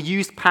 and we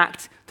used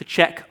Pact to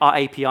check our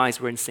APIs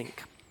were in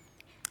sync.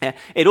 Yeah.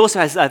 It also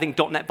has, I think,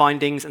 .NET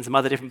bindings and some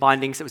other different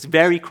bindings. It was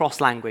very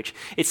cross-language.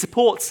 It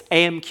supports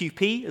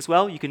AMQP as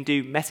well. You can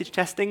do message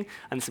testing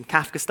and some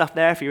Kafka stuff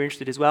there if you're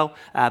interested as well.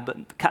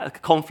 But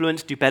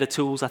Confluent do better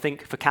tools, I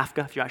think, for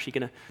Kafka if you're actually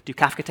going to do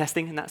Kafka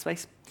testing in that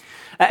space.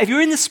 If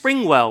you're in the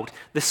Spring world,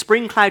 the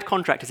Spring Cloud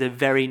Contract is a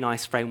very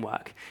nice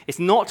framework. It's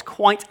not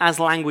quite as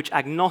language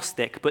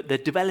agnostic, but the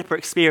developer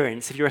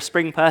experience, if you're a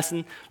Spring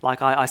person,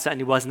 like I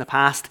certainly was in the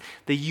past,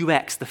 the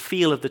UX, the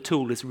feel of the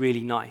tool is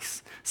really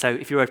nice. So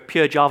if you're a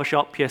pure Java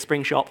shop, pure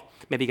Spring shop,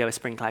 maybe go a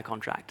Spring Cloud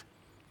Contract.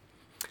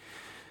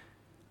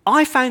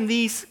 I found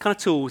these kind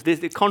of tools,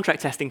 the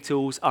contract testing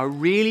tools, are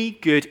really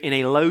good in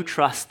a low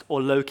trust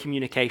or low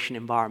communication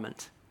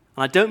environment.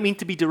 And I don't mean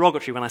to be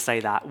derogatory when I say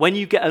that. When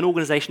you get an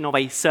organization of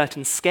a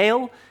certain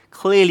scale,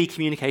 clearly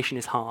communication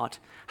is hard.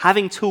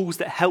 Having tools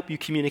that help you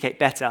communicate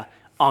better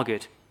are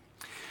good.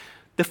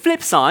 The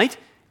flip side,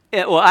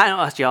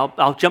 I'll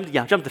jump to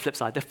the flip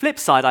side. The flip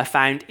side I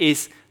found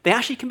is they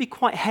actually can be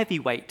quite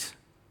heavyweight.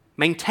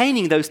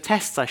 maintaining those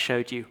tests I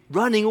showed you,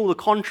 running all the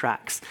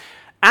contracts.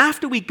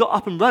 After we got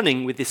up and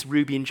running with this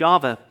Ruby and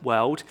Java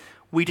world,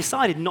 we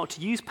decided not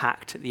to use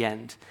Pact at the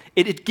end.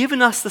 It had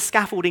given us the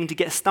scaffolding to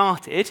get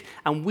started,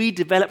 and we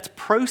developed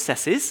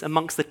processes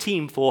amongst the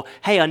team for,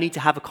 hey, I need to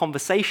have a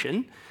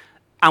conversation.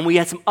 And we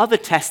had some other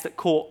tests that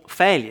caught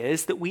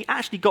failures that we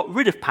actually got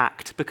rid of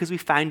Pact because we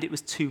found it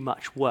was too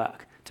much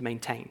work to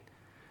maintain.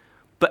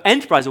 But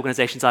enterprise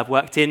organizations I've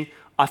worked in,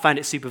 I found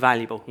it super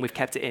valuable, and we've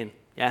kept it in.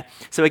 Yeah.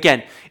 So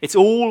again, it's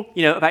all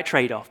about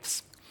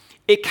trade-offs.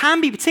 It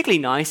can be particularly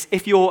nice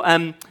if you're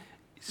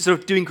sort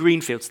of doing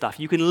greenfield stuff.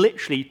 You can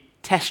literally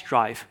test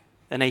drive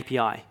an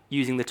API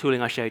using the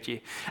tooling I showed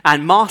you.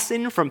 And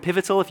Marcin from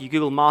Pivotal, if you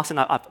Google Marcin,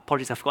 I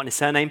apologize, I've forgotten his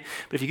surname,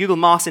 but if you Google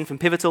Marcin from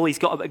Pivotal, he's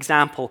got an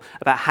example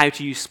about how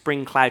to use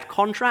Spring Cloud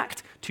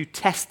Contract to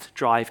test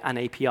drive an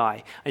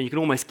API. And you can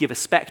almost give a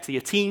spec to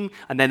your team,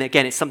 and then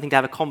again, it's something to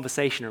have a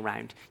conversation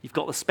around. You've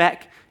got the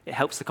spec, it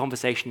helps the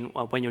conversation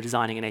when you're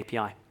designing an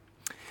API.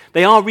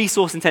 They are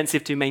resource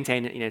intensive to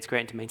maintain, to create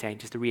and to maintain,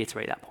 just to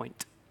reiterate that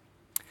point.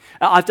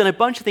 I've done a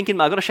bunch of thinking.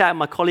 I've got to shout out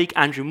my colleague,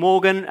 Andrew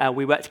Morgan.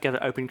 We worked together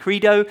at Open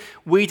Credo.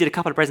 We did a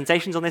couple of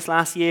presentations on this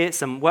last year,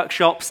 some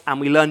workshops,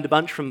 and we learned a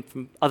bunch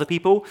from other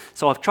people.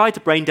 So I've tried to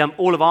brain dump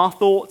all of our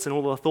thoughts and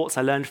all of the thoughts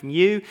I learned from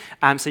you.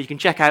 So you can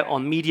check out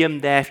on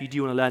Medium there if you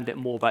do want to learn a bit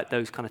more about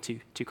those kind of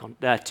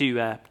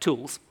two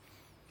tools.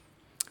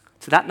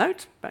 To that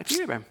note, back to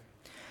you, Abraham.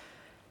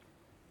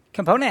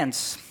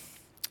 Components.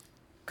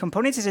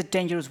 Components is a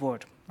dangerous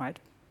word, right?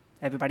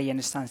 Everybody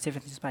understands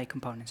different things by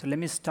components. So let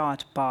me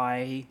start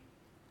by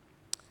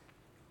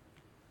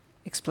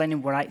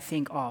explaining what I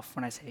think of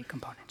when I say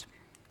component.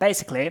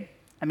 Basically,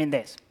 I mean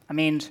this. I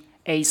mean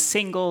a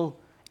single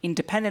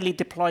independently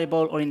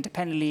deployable or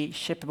independently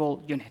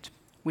shippable unit,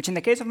 which in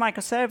the case of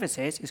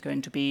microservices is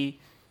going to be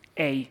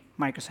a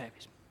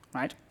microservice,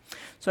 right?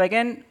 So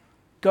again,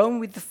 going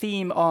with the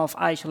theme of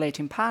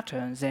isolating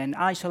patterns, then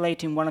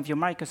isolating one of your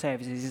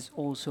microservices is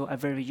also a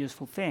very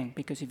useful thing,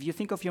 because if you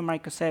think of your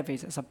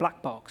microservice as a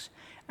black box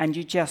and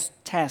you just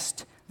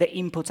test the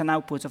inputs and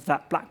outputs of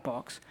that black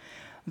box,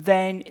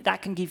 then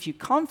that can give you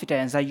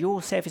confidence that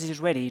your service is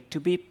ready to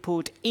be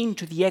put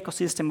into the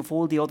ecosystem of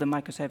all the other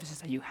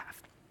microservices that you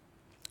have,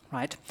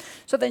 right?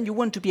 So then you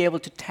want to be able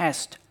to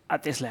test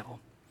at this level.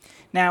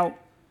 Now,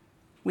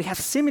 we have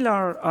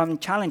similar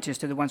challenges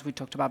to the ones we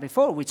talked about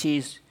before, which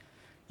is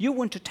you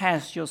want to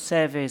test your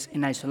service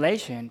in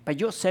isolation, but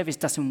your service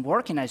doesn't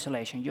work in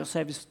isolation. Your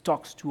service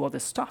talks to other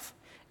stuff.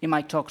 It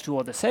might talk to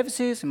other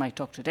services, it might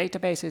talk to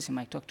databases, it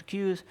might talk to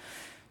queues.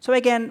 So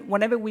again,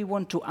 whenever we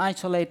want to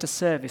isolate a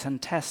service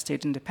and test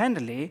it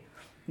independently,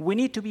 we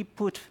need to be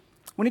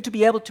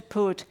able to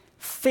put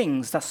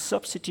things that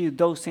substitute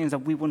those things that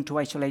we want to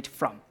isolate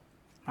from,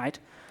 right?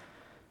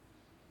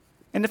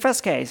 In the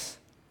first case,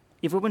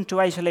 if we want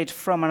to isolate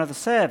from another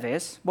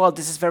service, well,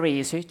 this is very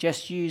easy.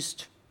 Just use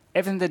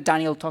everything that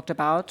Daniel talked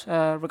about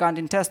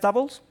regarding test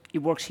doubles. It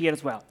works here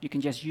as well. You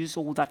can just use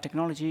all that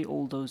technology,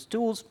 all those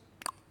tools,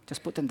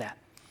 just put them there.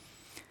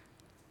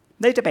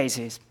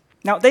 Databases.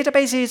 Now,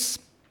 databases,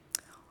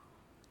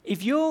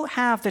 if you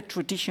have the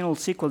traditional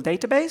SQL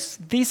database,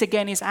 this,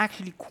 again, is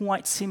actually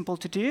quite simple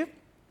to do.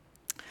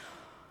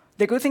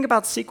 The good thing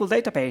about SQL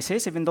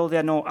databases, even though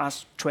they're not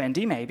as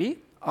trendy, maybe,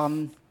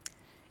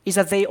 is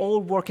that they all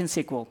work in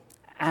SQL.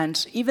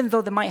 And even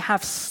though they might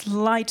have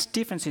slight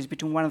differences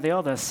between one and the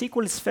other,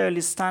 SQL is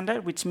fairly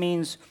standard, which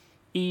means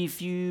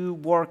if you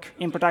work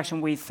in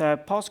production with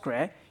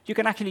Postgre, you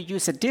can actually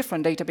use a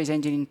different database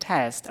engine in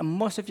test, and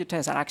most of your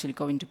tests are actually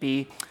going to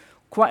be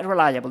quite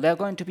reliable. They're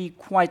going to be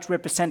quite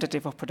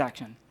representative of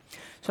production.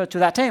 So to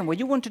that end, what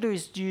you want to do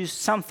is use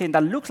something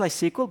that looks like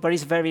SQL, but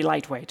is very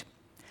lightweight.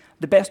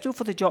 The best tool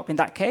for the job in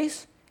that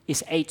case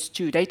is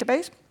H2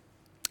 database.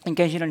 In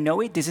case you don't know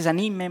it, this is an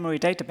in-memory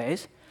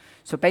database.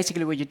 So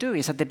basically what you do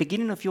is at the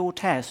beginning of your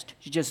test,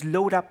 you just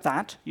load up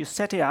that, you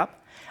set it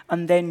up,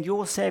 and then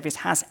your service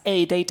has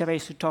a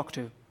database to talk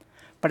to.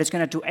 But it's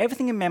going to do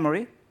everything in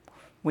memory.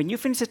 When you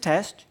finish the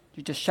test,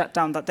 you just shut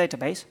down that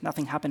database.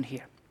 Nothing happened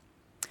here.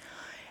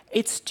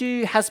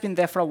 H2 has been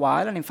there for a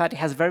while, and in fact, it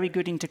has very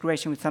good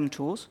integration with some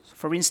tools. So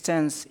for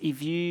instance,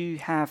 if you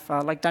have,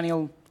 like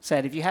Daniel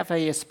said, if you have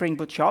a Spring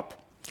Boot shop,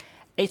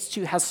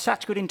 H2 has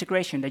such good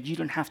integration that you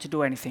don't have to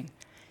do anything.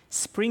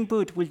 Spring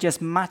Boot will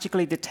just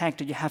magically detect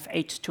that you have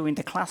H2 in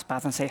the class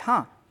path and say,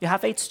 you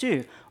have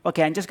H2.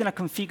 OK, I'm just going to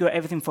configure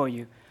everything for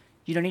you.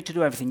 You don't need to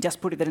do everything.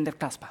 Just put it there in the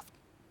class path.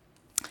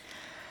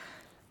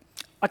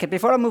 OK,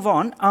 before I move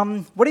on,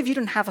 what if you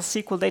don't have a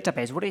SQL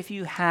database? What if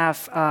you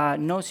have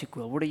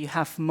NoSQL? What if you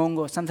have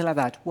Mongo, something like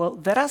that? Well,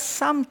 there are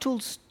some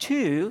tools,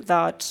 too,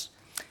 that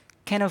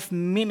kind of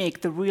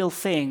mimic the real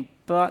thing,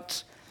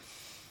 but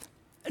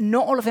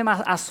not all of them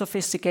are as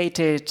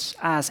sophisticated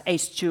as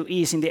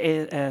H2 is in the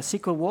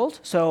SQL world.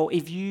 So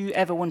if you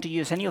ever want to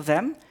use any of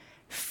them,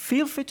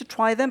 feel free to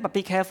try them, but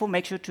be careful.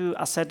 Make sure to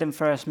assess them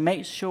first.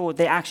 Make sure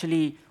they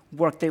actually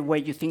work the way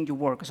you think you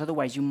work, because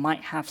otherwise you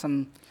might have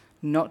some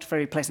not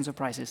very pleasant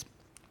surprises.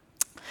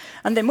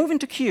 And then moving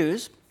to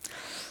queues.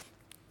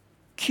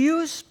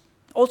 Queues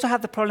Also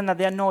have the problem that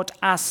they're not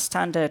as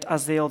standard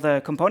as the other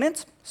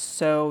components.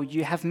 So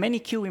you have many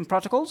queuing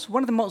protocols.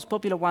 One of the most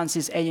popular ones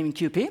is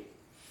AMQP.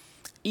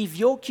 If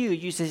your queue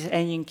uses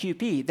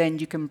AMQP, then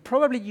you can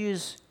probably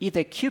use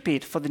either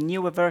Qpid for the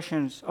newer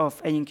versions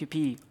of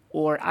AMQP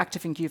or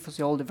ActiveMQ for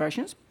the older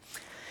versions.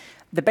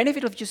 The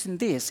benefit of using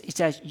this is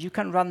that you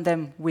can run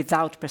them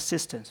without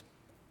persistence,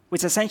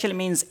 which essentially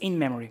means in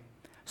memory.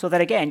 So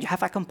that, again, you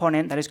have a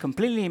component that is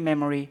completely in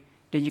memory,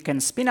 then you can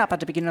spin up at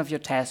the beginning of your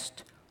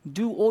test,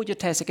 do all your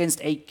tests against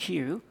a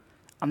queue,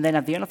 and then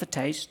at the end of the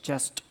test,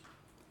 just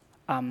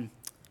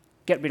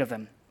get rid of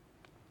them.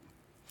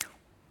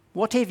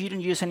 What if you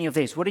don't use any of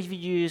this? What if you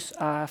use,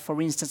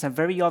 for instance, a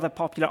very other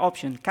popular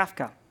option,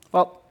 Kafka?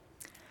 Well,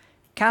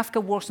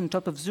 Kafka works on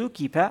top of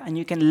Zookeeper, and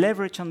you can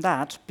leverage on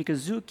that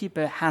because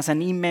Zookeeper has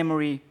an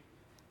in-memory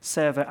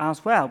server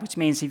as well, which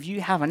means if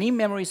you have an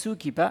in-memory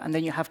Zookeeper and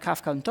then you have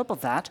Kafka on top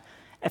of that,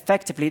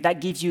 effectively that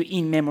gives you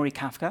in-memory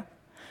Kafka.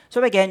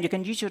 So again, you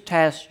can use your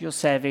test, your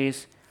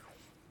service,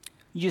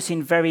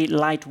 using very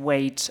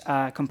lightweight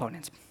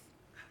components.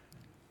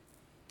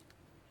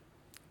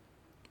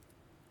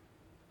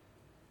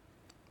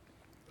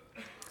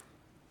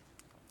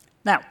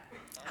 Now,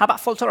 how about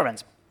fault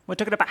tolerance? We're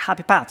talking about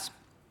happy paths.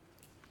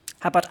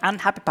 How about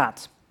unhappy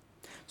paths?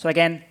 So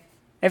again,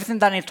 everything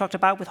that I talked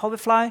about with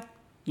Hoverfly,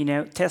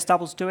 test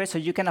doubles to it, so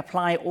you can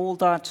apply all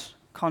that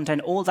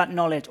content, all that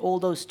knowledge, all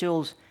those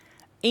tools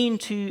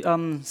into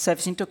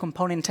service, into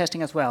component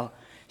testing as well.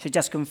 So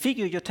just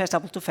configure your test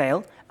double to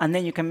fail, and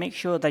then you can make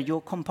sure that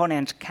your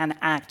component can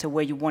act the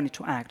way you want it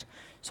to act.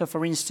 So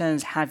for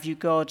instance, have you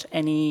got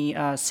any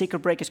secret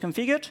breakers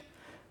configured?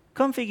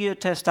 Configure your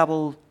test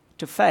double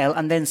to fail,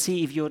 and then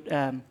see if your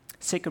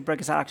secret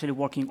breakers are actually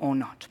working or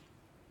not.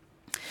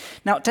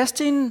 Now,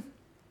 testing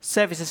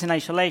services in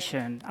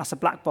isolation as a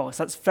black box,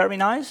 that's very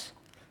nice,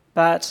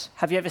 but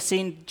have you ever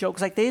seen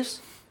jokes like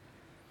this?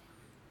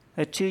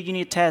 2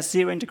 unit tests,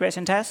 0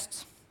 integration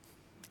tests?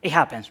 It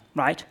happens,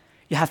 right?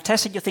 You have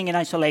tested your thing in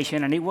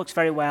isolation, and it works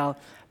very well,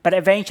 but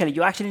eventually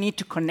you actually need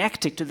to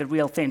connect it to the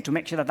real thing to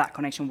make sure that that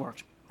connection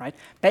works, right?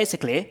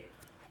 Basically,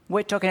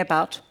 we're talking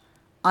about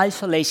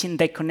isolating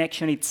the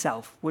connection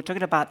itself. We're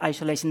talking about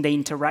isolating the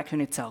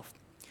interaction itself.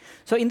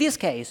 So in this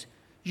case,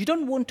 you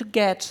don't want to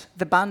get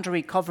the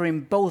boundary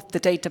covering both the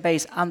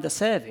database and the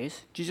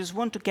service. You just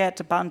want to get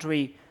the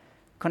boundary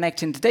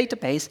connecting the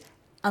database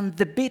and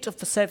the bit of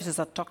the services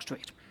that talks to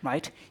it,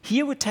 right?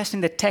 Here we're testing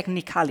the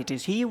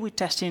technicalities. Here we're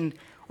testing,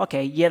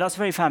 OK, yeah, that's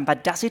very fun,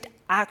 but does it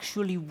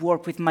actually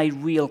work with my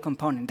real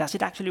component? Does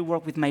it actually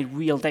work with my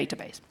real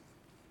database?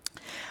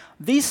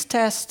 These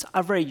tests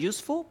are very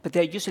useful, but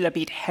they're usually a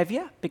bit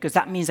heavier, because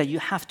that means that you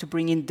have to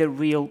bring in the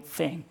real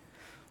thing.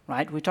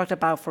 Right? We talked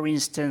about, for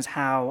instance,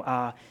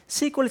 how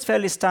SQL is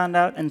fairly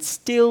standard, and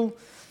still,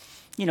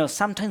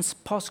 sometimes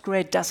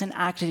Postgre doesn't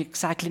act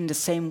exactly in the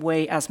same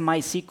way as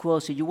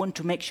MySQL, so you want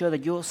to make sure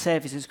that your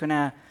service is going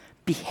to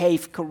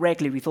behave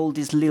correctly with all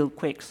these little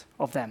quirks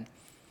of them.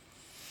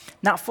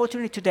 Now,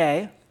 fortunately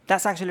today,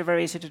 that's actually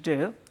very easy to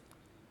do,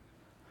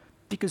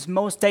 because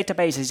most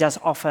databases just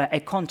offer a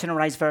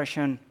containerized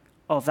version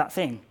of that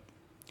thing.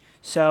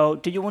 So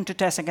do you want to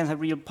test against a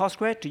real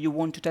Postgre? Do you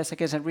want to test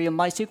against a real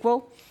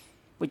MySQL?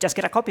 We just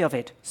get a copy of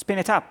it, spin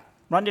it up,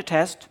 run your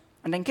test,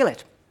 and then kill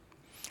it.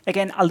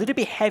 Again, a little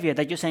bit heavier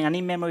than using an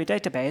in-memory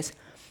database,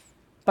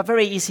 but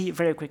very easy,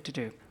 very quick to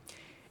do.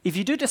 If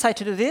you do decide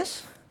to do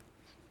this,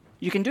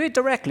 you can do it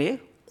directly,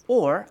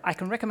 or I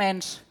can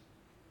recommend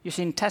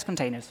using test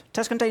containers.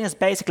 Test containers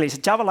basically is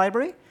a Java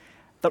library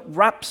that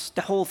wraps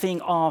the whole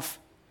thing of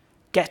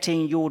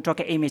getting your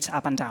Docker image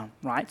up and down,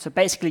 right? So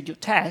basically, your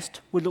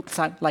test will look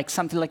like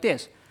something like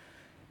this.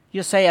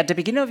 You say at the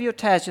beginning of your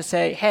test, you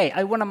say, hey,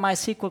 I want a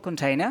MySQL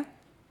container,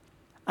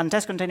 and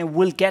test container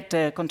will get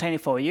the container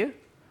for you.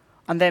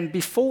 And then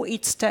before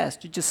each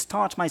test, you just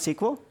start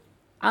MySQL.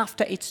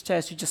 After each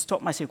test, you just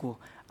stop MySQL,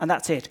 and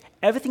that's it.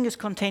 Everything is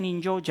contained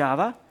in your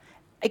Java.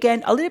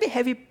 Again, a little bit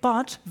heavy,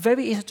 but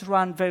very easy to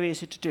run, very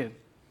easy to do.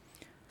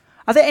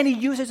 Are there any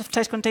users of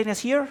test containers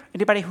here?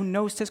 Anybody who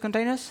knows test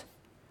containers?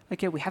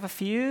 OK, we have a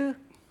few.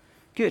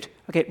 Good.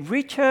 OK,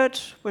 Richard.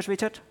 Where's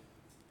Richard?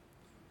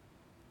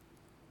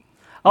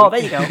 Oh,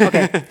 there you go.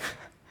 OK.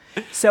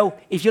 So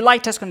if you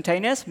like test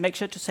containers, make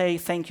sure to say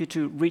thank you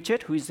to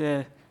Richard, who is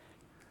the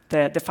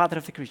father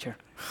of the creature.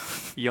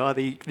 You are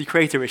the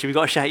creator, Richard. We've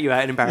got to shout you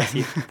out and embarrass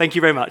you. Thank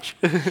you very much.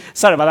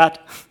 Sorry about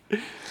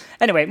that.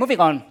 Anyway, moving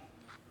on.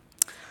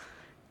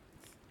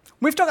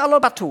 We've talked a lot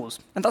about tools,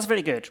 and that's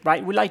very good,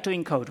 right? We like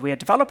doing code. We are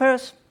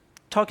developers.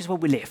 Talk is where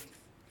we live.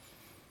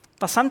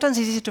 But sometimes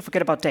it's easy to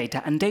forget about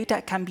data, and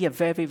data can be a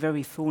very,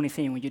 very thorny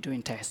thing when you're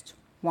doing tests.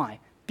 Why?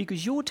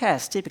 Because your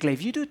tests, typically,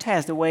 if you do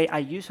tests the way I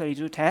usually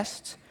do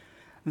tests,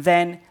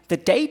 then the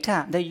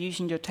data that you use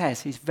in your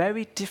test is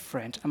very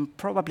different and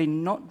probably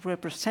not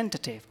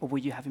representative of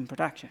what you have in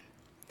production.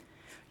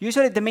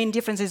 Usually, the main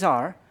differences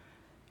are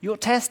your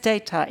test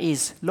data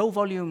is low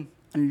volume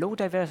and low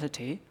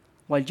diversity,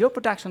 while your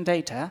production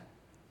data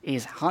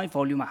is high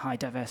volume and high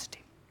diversity.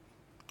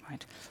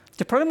 Right?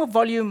 The problem of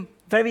volume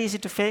very easy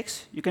to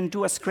fix. You can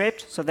do a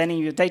script, so then in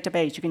your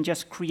database, you can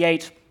just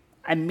create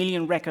 1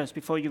 million records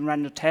before you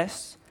run your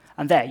tests,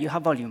 and there, you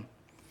have volume.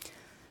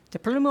 The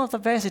problem of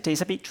diversity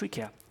is a bit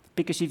trickier,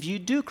 because if you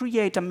do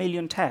create 1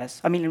 million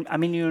tests, 1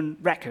 million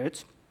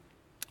records,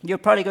 you're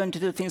probably going to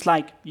do things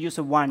like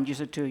user 1,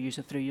 user 2,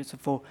 user 3, user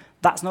 4.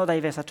 That's not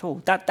diverse at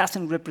all. That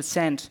doesn't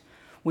represent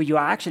what you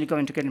are actually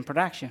going to get in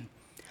production.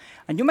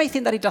 And you may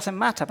think that it doesn't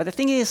matter, but the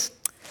thing is,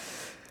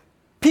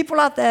 people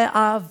out there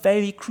are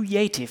very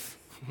creative.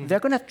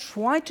 They're going to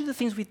try to do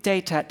things with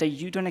data that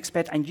you don't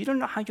expect, and you don't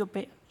know how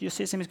your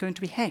system is going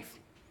to behave,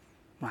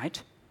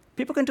 right?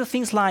 People can do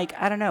things like,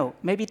 I don't know,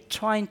 maybe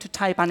trying to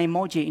type an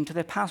emoji into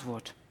their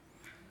password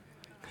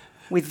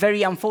with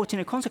very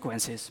unfortunate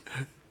consequences.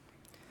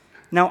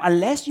 Now,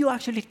 unless you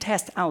actually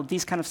test out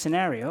this kind of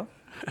scenario,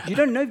 you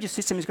don't know if your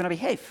system is going to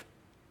behave.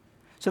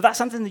 So that's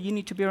something that you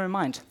need to bear in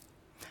mind.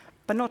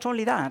 But not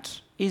only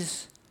that,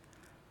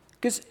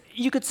 because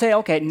you could say,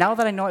 OK, now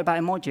that I know about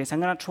emojis,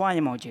 I'm going to try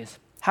emojis.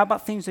 How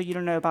about things that you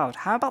don't know about?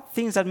 How about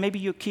things that maybe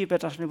your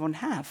keyboard doesn't even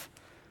have?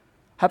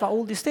 How about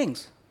all these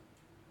things?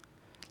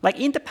 Like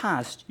in the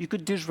past, you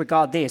could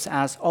disregard this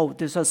as, oh,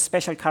 these are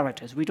special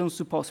characters. We don't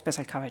support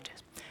special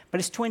characters. But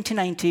it's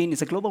 2019.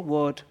 It's a global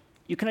world.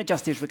 You cannot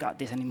just disregard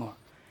this anymore.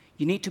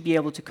 You need to be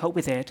able to cope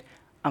with it.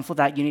 And for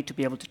that, you need to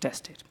be able to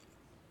test it.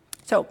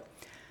 So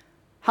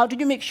how do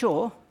you make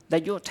sure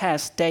that your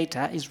test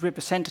data is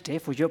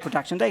representative of your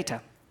production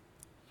data?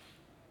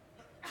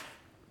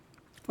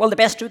 Well, the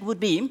best trick would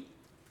be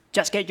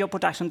just get your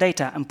production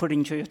data and put it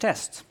into your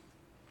tests.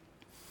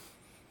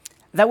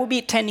 That would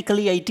be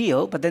technically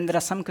ideal, but then there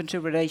are some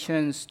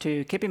considerations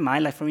to keep in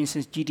mind, like, for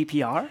instance,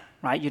 GDPR,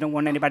 right? You don't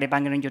want anybody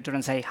banging on your door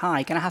and say,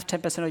 hi, can I have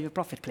 10% of your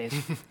profit, please?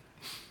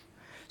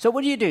 So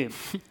what do? You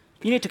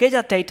need to get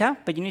that data,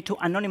 but you need to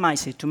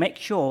anonymize it to make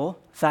sure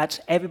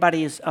that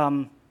everybody's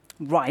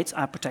rights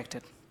are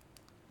protected.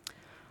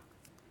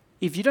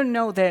 If you don't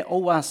know the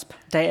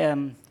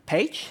OWASP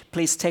page,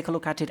 please take a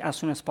look at it as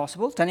soon as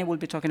possible. Daniel will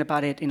be talking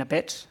about it in a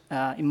bit,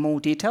 in more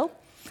detail.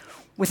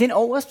 Within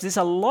OWASP, there's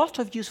a lot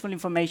of useful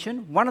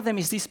information. One of them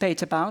is this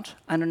page about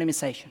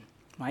anonymization,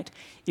 right?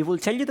 It will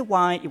tell you the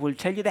why, it will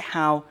tell you the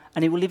how,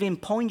 and it will even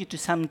point you to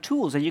some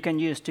tools that you can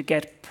use to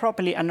get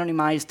properly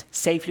anonymized,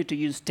 safely to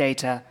use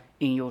data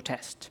in your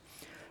test.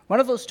 One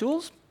of those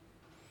tools,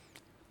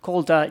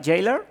 called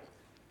Jailer.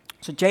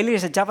 So Jailer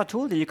is a Java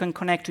tool that you can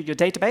connect to your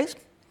database,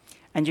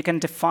 and you can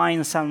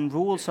define some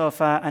rules of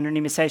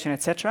anonymization,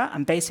 etc.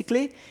 And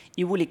basically,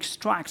 it will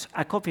extract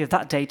a copy of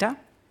that data,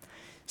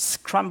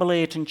 scramble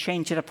it and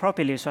change it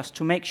appropriately so as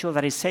to make sure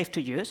that it's safe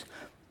to use,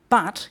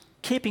 but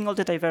keeping all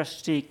the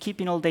diversity,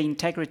 keeping all the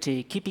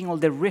integrity, keeping all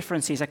the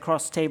references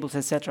across tables,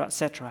 etc.,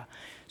 etc.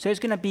 So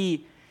it's going to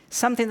be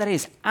something that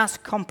is as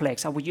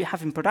complex as what you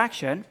have in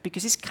production,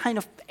 because it's kind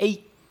of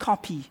a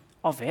copy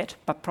of it,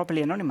 but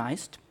properly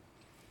anonymized.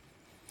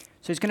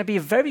 So it's going to be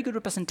a very good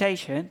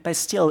representation, but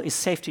still is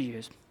safe to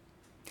use.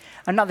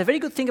 And now the very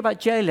good thing about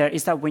Jailer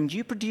is that when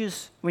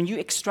you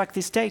extract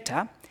this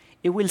data,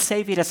 it will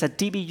save it as a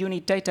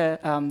dbUnit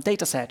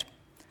data set.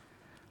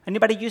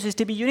 Anybody uses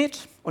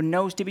dbUnit or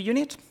knows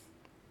dbUnit?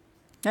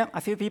 Yeah,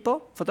 a few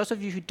people. For those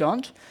of you who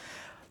don't,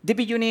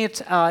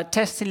 dbUnit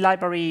testing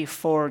library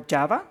for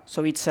Java.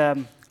 So it's,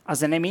 as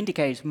the name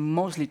indicates,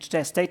 mostly to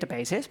test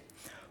databases.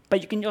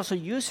 But you can also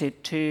use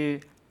it to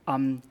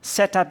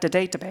set up the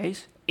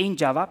database in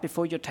Java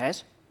before your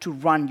test to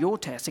run your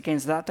test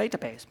against that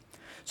database.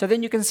 So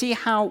then you can see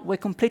how we're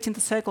completing the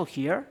circle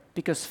here,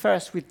 because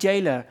first with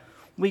Jailer,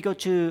 we go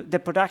to the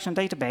production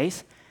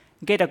database,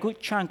 get a good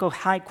chunk of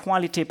high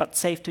quality but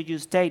safe to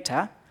use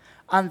data,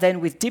 and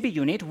then with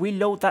dbUnit, we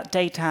load that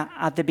data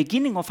at the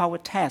beginning of our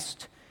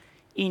test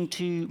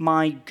into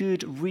my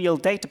good real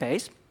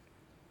database,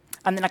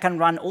 and then I can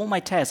run all my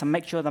tests and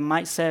make sure that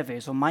my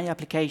service or my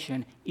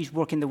application is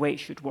working the way it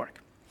should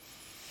work.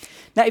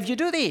 Now, if you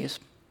do this,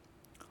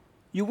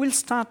 you will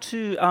start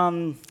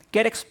to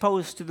get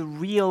exposed to the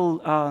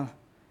real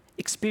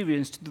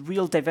experience, to the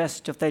real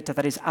diversity of data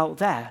that is out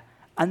there.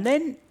 And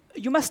then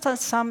you must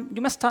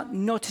start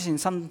noticing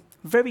some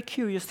very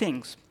curious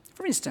things.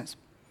 For instance,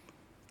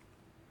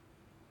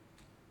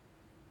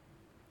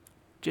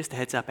 just a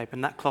heads up,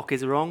 Aben, that clock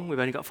is wrong. We've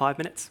only got 5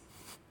 minutes.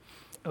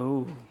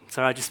 Oh.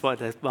 Sorry, I just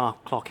spotted the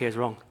clock here is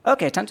wrong.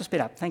 OK, time to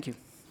speed up. Thank you.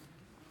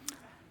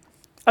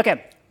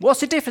 OK, what's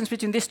the difference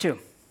between these two?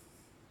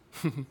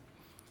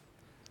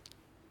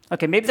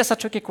 OK, maybe that's a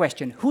tricky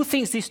question. Who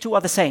thinks these two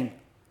are the same?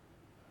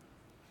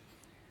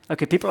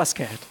 OK, people are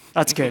scared.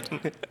 That's good.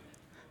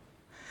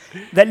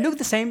 They look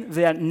the same.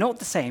 They are not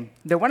the same.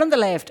 The one on the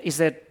left is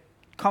the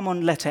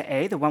common letter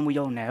A, the one we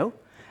all know.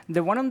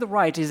 The one on the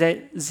right is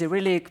a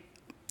Cyrillic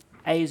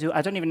Azu.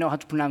 I don't even know how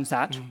to pronounce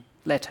that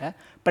letter.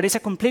 But it's a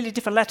completely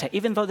different letter,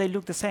 even though they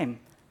look the same.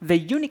 The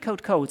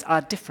Unicode codes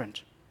are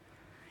different.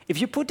 If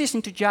you put this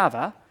into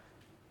Java,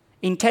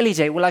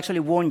 IntelliJ will actually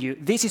warn you,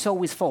 this is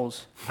always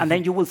false. And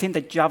then you will think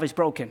that Java is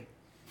broken.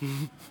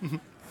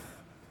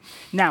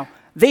 Now,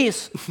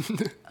 this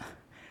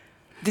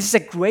is a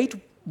great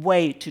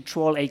way to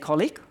troll a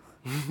colleague.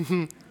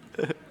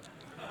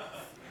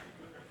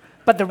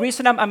 But the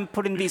reason I'm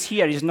putting this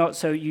here is not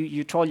so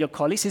you troll your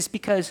colleagues, is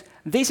because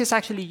this is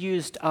actually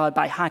used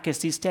by hackers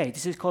these days.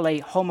 This is called a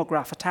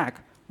homograph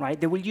attack, right?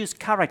 They will use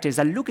characters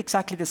that look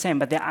exactly the same,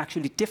 but they're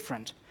actually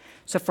different.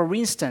 So for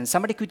instance,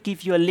 somebody could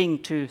give you a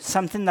link to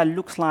something that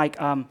looks like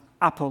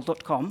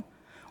apple.com,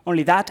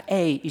 only that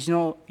A is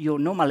not your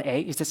normal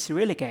A, it's the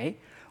Cyrillic A,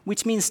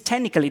 which means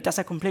technically that's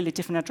a completely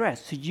different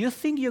address. So you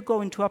think you're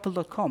going to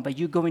apple.com, but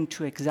you're going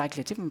to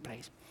exactly a different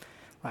place.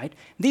 Right?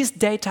 This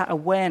data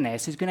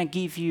awareness is going to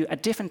give you a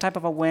different type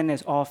of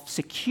awareness of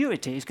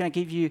security. It's going to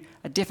give you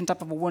a different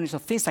type of awareness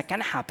of things that can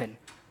happen.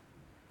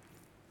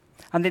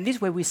 And then this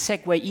way we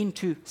segue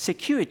into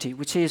security,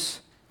 which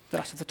is the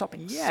rest of the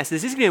topics. Yes,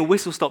 this is going to be a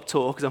whistle-stop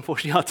tour, because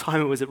unfortunately our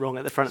timer was wrong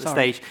at the front of the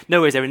stage. No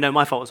worries, Erin, no,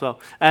 my fault as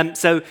well.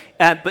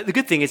 But the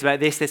good thing is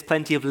about this, there's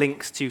plenty of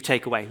links to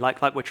take away,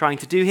 like we're trying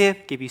to do here,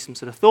 give you some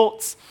sort of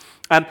thoughts.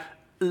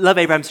 Love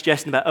Abraham's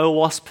suggestion about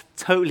OWASP.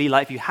 Totally,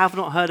 like, if you have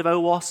not heard of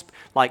OWASP,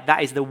 like,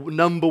 that is the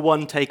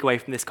 #1 takeaway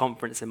from this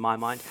conference in my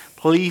mind.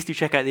 Please do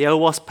check out the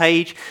OWASP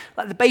page.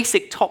 Like, the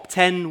basic top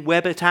 10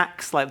 web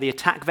attacks, like the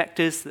attack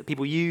vectors that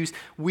people use,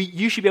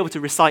 you should be able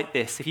to recite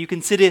this. If you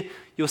consider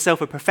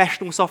yourself a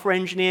professional software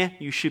engineer,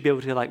 you should be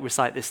able to, like,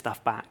 recite this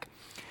stuff back.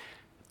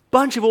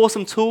 Bunch of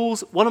awesome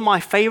tools. One of my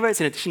favorites,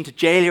 in addition to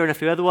Jalia and a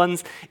few other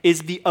ones,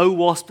 is the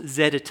OWASP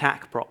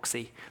Z-Attack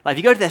proxy. Like, if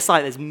you go to their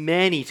site, there's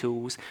many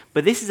tools,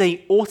 but this is an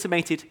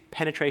automated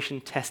penetration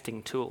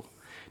testing tool.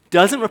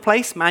 Doesn't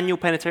replace manual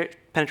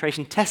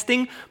penetration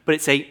testing, but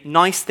it's a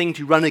nice thing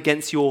to run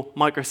against your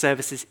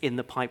microservices in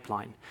the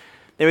pipeline.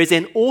 There is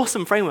an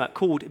awesome framework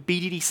called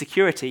BDD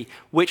Security,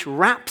 which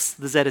wraps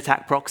the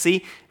Z-Attack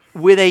proxy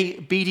with a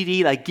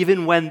BDD, like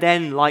given when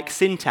then like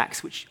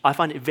syntax, which I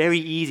find it very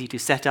easy to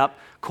set up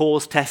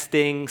cause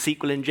testing,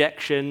 SQL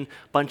injection,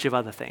 bunch of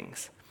other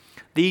things.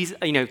 These,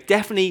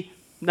 definitely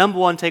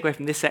 #1 takeaway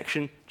from this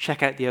section,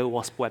 check out the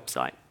OWASP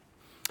website.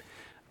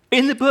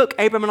 In the book,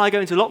 Abraham and I go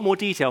into a lot more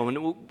detail,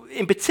 and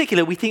in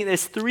particular, we think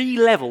there's 3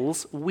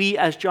 levels we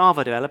as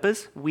Java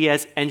developers, we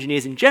as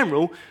engineers in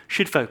general,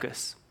 should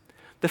focus.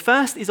 The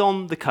first is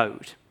on the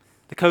code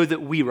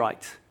that we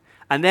write.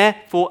 And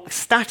therefore,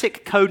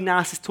 static code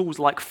analysis tools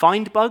like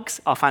find bugs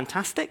are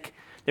fantastic.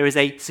 There is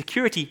a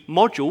security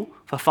module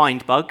for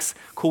find bugs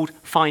called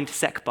find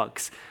sec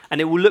bugs. And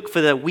it will look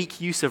for the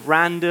weak use of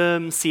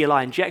random,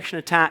 CLI injection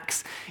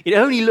attacks. It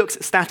only looks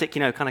at static,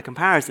 kind of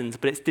comparisons,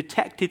 but it's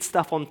detected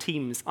stuff on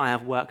teams I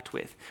have worked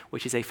with,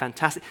 which is a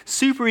fantastic,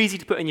 super easy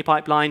to put in your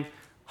pipeline,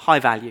 high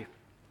value.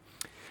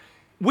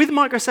 With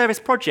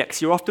microservice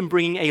projects, you're often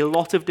bringing a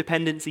lot of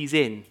dependencies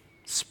in.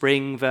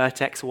 Spring,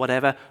 Vertex,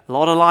 whatever, a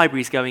lot of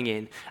libraries going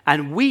in.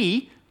 And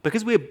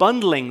because we're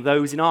bundling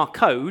those in our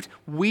code,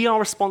 we are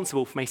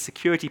responsible from a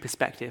security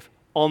perspective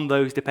on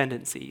those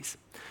dependencies.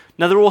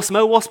 Another awesome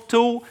OWASP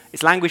tool,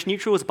 it's language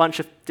neutral, it's a bunch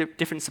of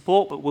different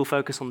support, but we'll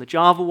focus on the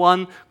Java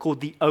one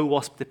called the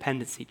OWASP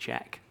dependency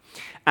check.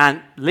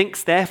 And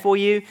links there for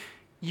you.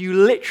 You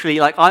literally,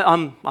 like,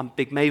 I'm a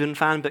big Maven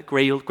fan, but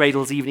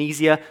Gradle's even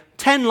easier.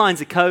 10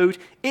 lines of code,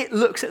 it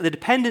looks at the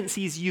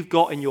dependencies you've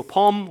got in your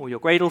POM or your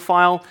Gradle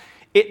file.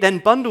 It then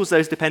bundles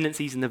those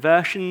dependencies in the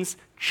versions,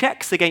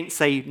 checks against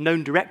a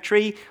known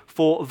directory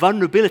for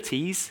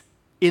vulnerabilities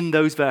in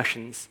those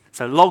versions.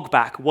 So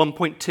logback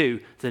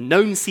 1.2, the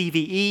known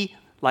CVE,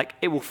 like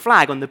it will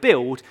flag on the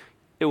build,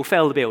 it will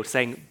fail the build,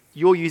 saying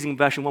you're using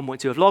version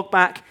 1.2 of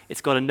logback,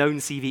 it's got a known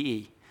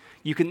CVE.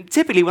 You can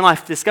typically, when I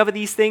discover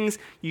these things,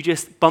 you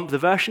just bump the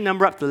version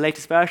number up to the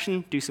latest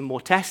version, do some more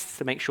tests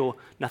to make sure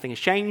nothing has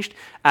changed,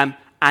 and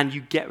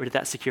you get rid of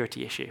that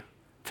security issue.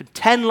 For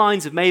 10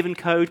 lines of Maven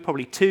code,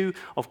 probably 2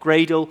 of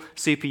Gradle,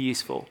 super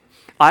useful.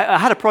 I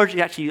had a project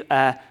actually,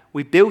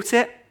 we built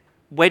it,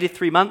 waited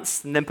 3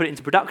 months, and then put it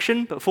into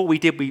production. But before we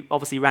did, we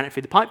obviously ran it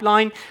through the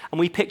pipeline, and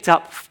we picked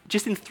up,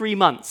 just in 3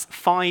 months,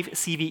 5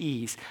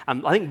 CVEs.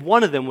 I think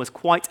one of them was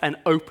quite an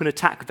open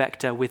attack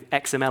vector with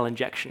XML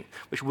injection,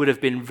 which would have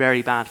been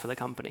very bad for the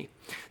company.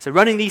 So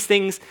running these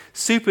things,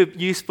 super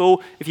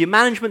useful. If your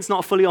management's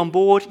not fully on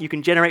board, you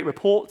can generate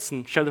reports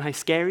and show them how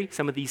scary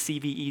some of these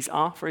CVEs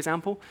are, for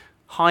example.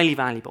 Highly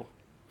valuable.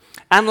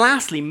 And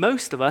lastly,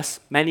 most of us,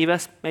 many of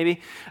us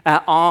maybe,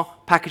 are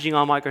packaging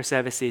our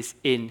microservices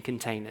in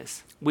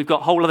containers. We've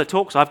got whole other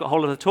talks, I've got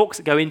whole other talks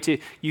that go into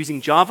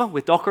using Java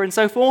with Docker and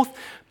so forth.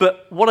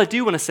 But what I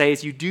do want to say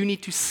is you do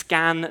need to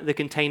scan the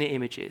container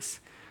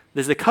images.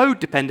 There's the code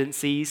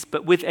dependencies,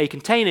 but with a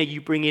container, you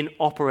bring in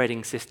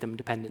operating system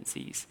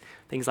dependencies.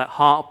 Things like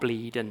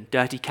Heartbleed and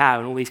Dirty Cow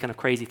and all these kind of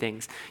crazy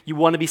things. You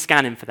want to be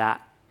scanning for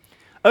that.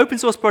 Open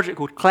source project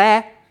called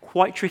Claire,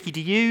 quite tricky to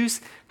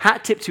use.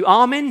 Hat tip to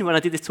Armin, when I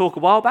did this talk a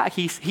while back,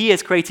 he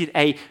has created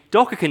a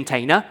Docker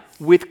container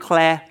with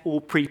Claire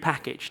all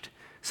pre-packaged.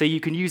 So you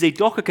can use a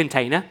Docker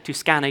container to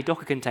scan a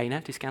Docker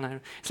container,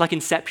 it's like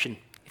Inception,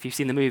 if you've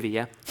seen the movie,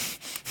 yeah?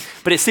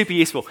 But it's super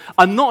useful.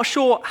 I'm not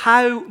sure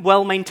how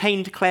well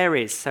maintained Claire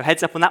is, so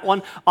heads up on that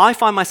one. I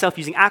find myself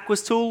using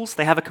Aqua's tools.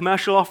 They have a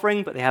commercial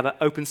offering, but they have an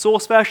open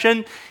source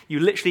version. You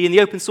literally, in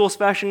the open source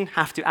version,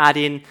 have to add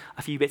in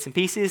a few bits and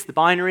pieces, the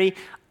binary.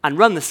 and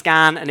run the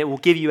scan, and it will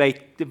give you a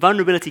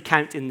vulnerability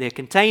count in the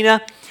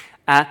container.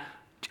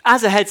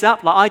 As a heads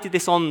up, like I did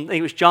this on, I think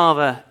it was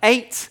Java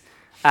 8.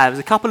 There was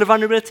a couple of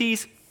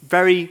vulnerabilities,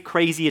 very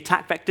crazy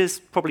attack vectors,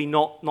 probably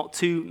not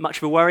too much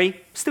of a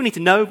worry. Still need to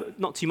know, but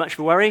not too much of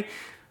a worry.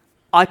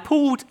 I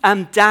pulled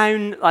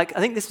down, like I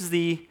think this was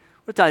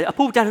I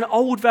pulled down an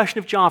old version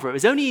of Java. It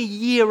was only a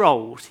year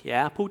old.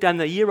 Yeah, I pulled down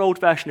the year-old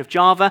version of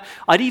Java.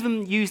 I'd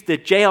even used the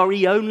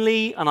JRE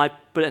only, and I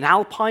put an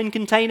Alpine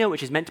container,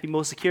 which is meant to be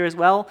more secure as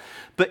well.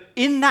 But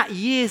in that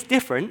year's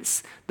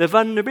difference, the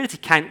vulnerability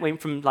count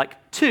went from like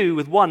 2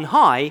 with 1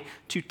 high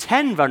to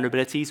 10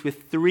 vulnerabilities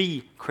with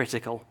 3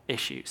 critical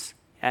issues.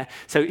 Yeah?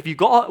 So if you've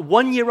got a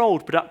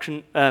 1-year-old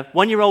version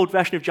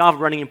of Java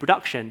running in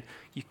production,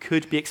 you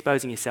could be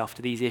exposing yourself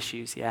to these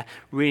issues. Yeah,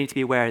 really need to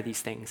be aware of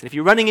these things. And if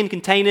you're running in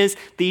containers,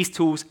 these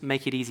tools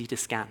make it easy to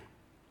scan.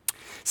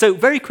 So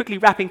very quickly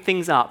wrapping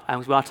things up,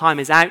 as our time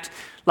is out.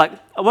 Like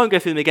I won't go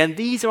through them again.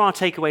 These are our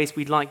takeaways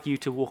we'd like you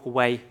to walk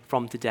away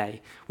from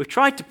today. We've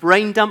tried to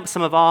brain dump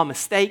some of our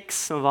mistakes,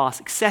 some of our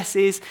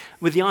successes,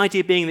 with the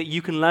idea being that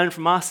you can learn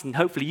from us, and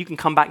hopefully you can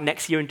come back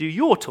next year and do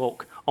your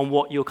talk on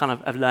what you kind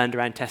of have learned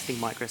around testing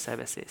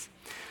microservices.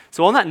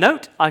 So on that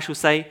note, we shall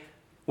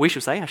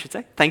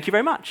say, thank you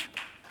very much.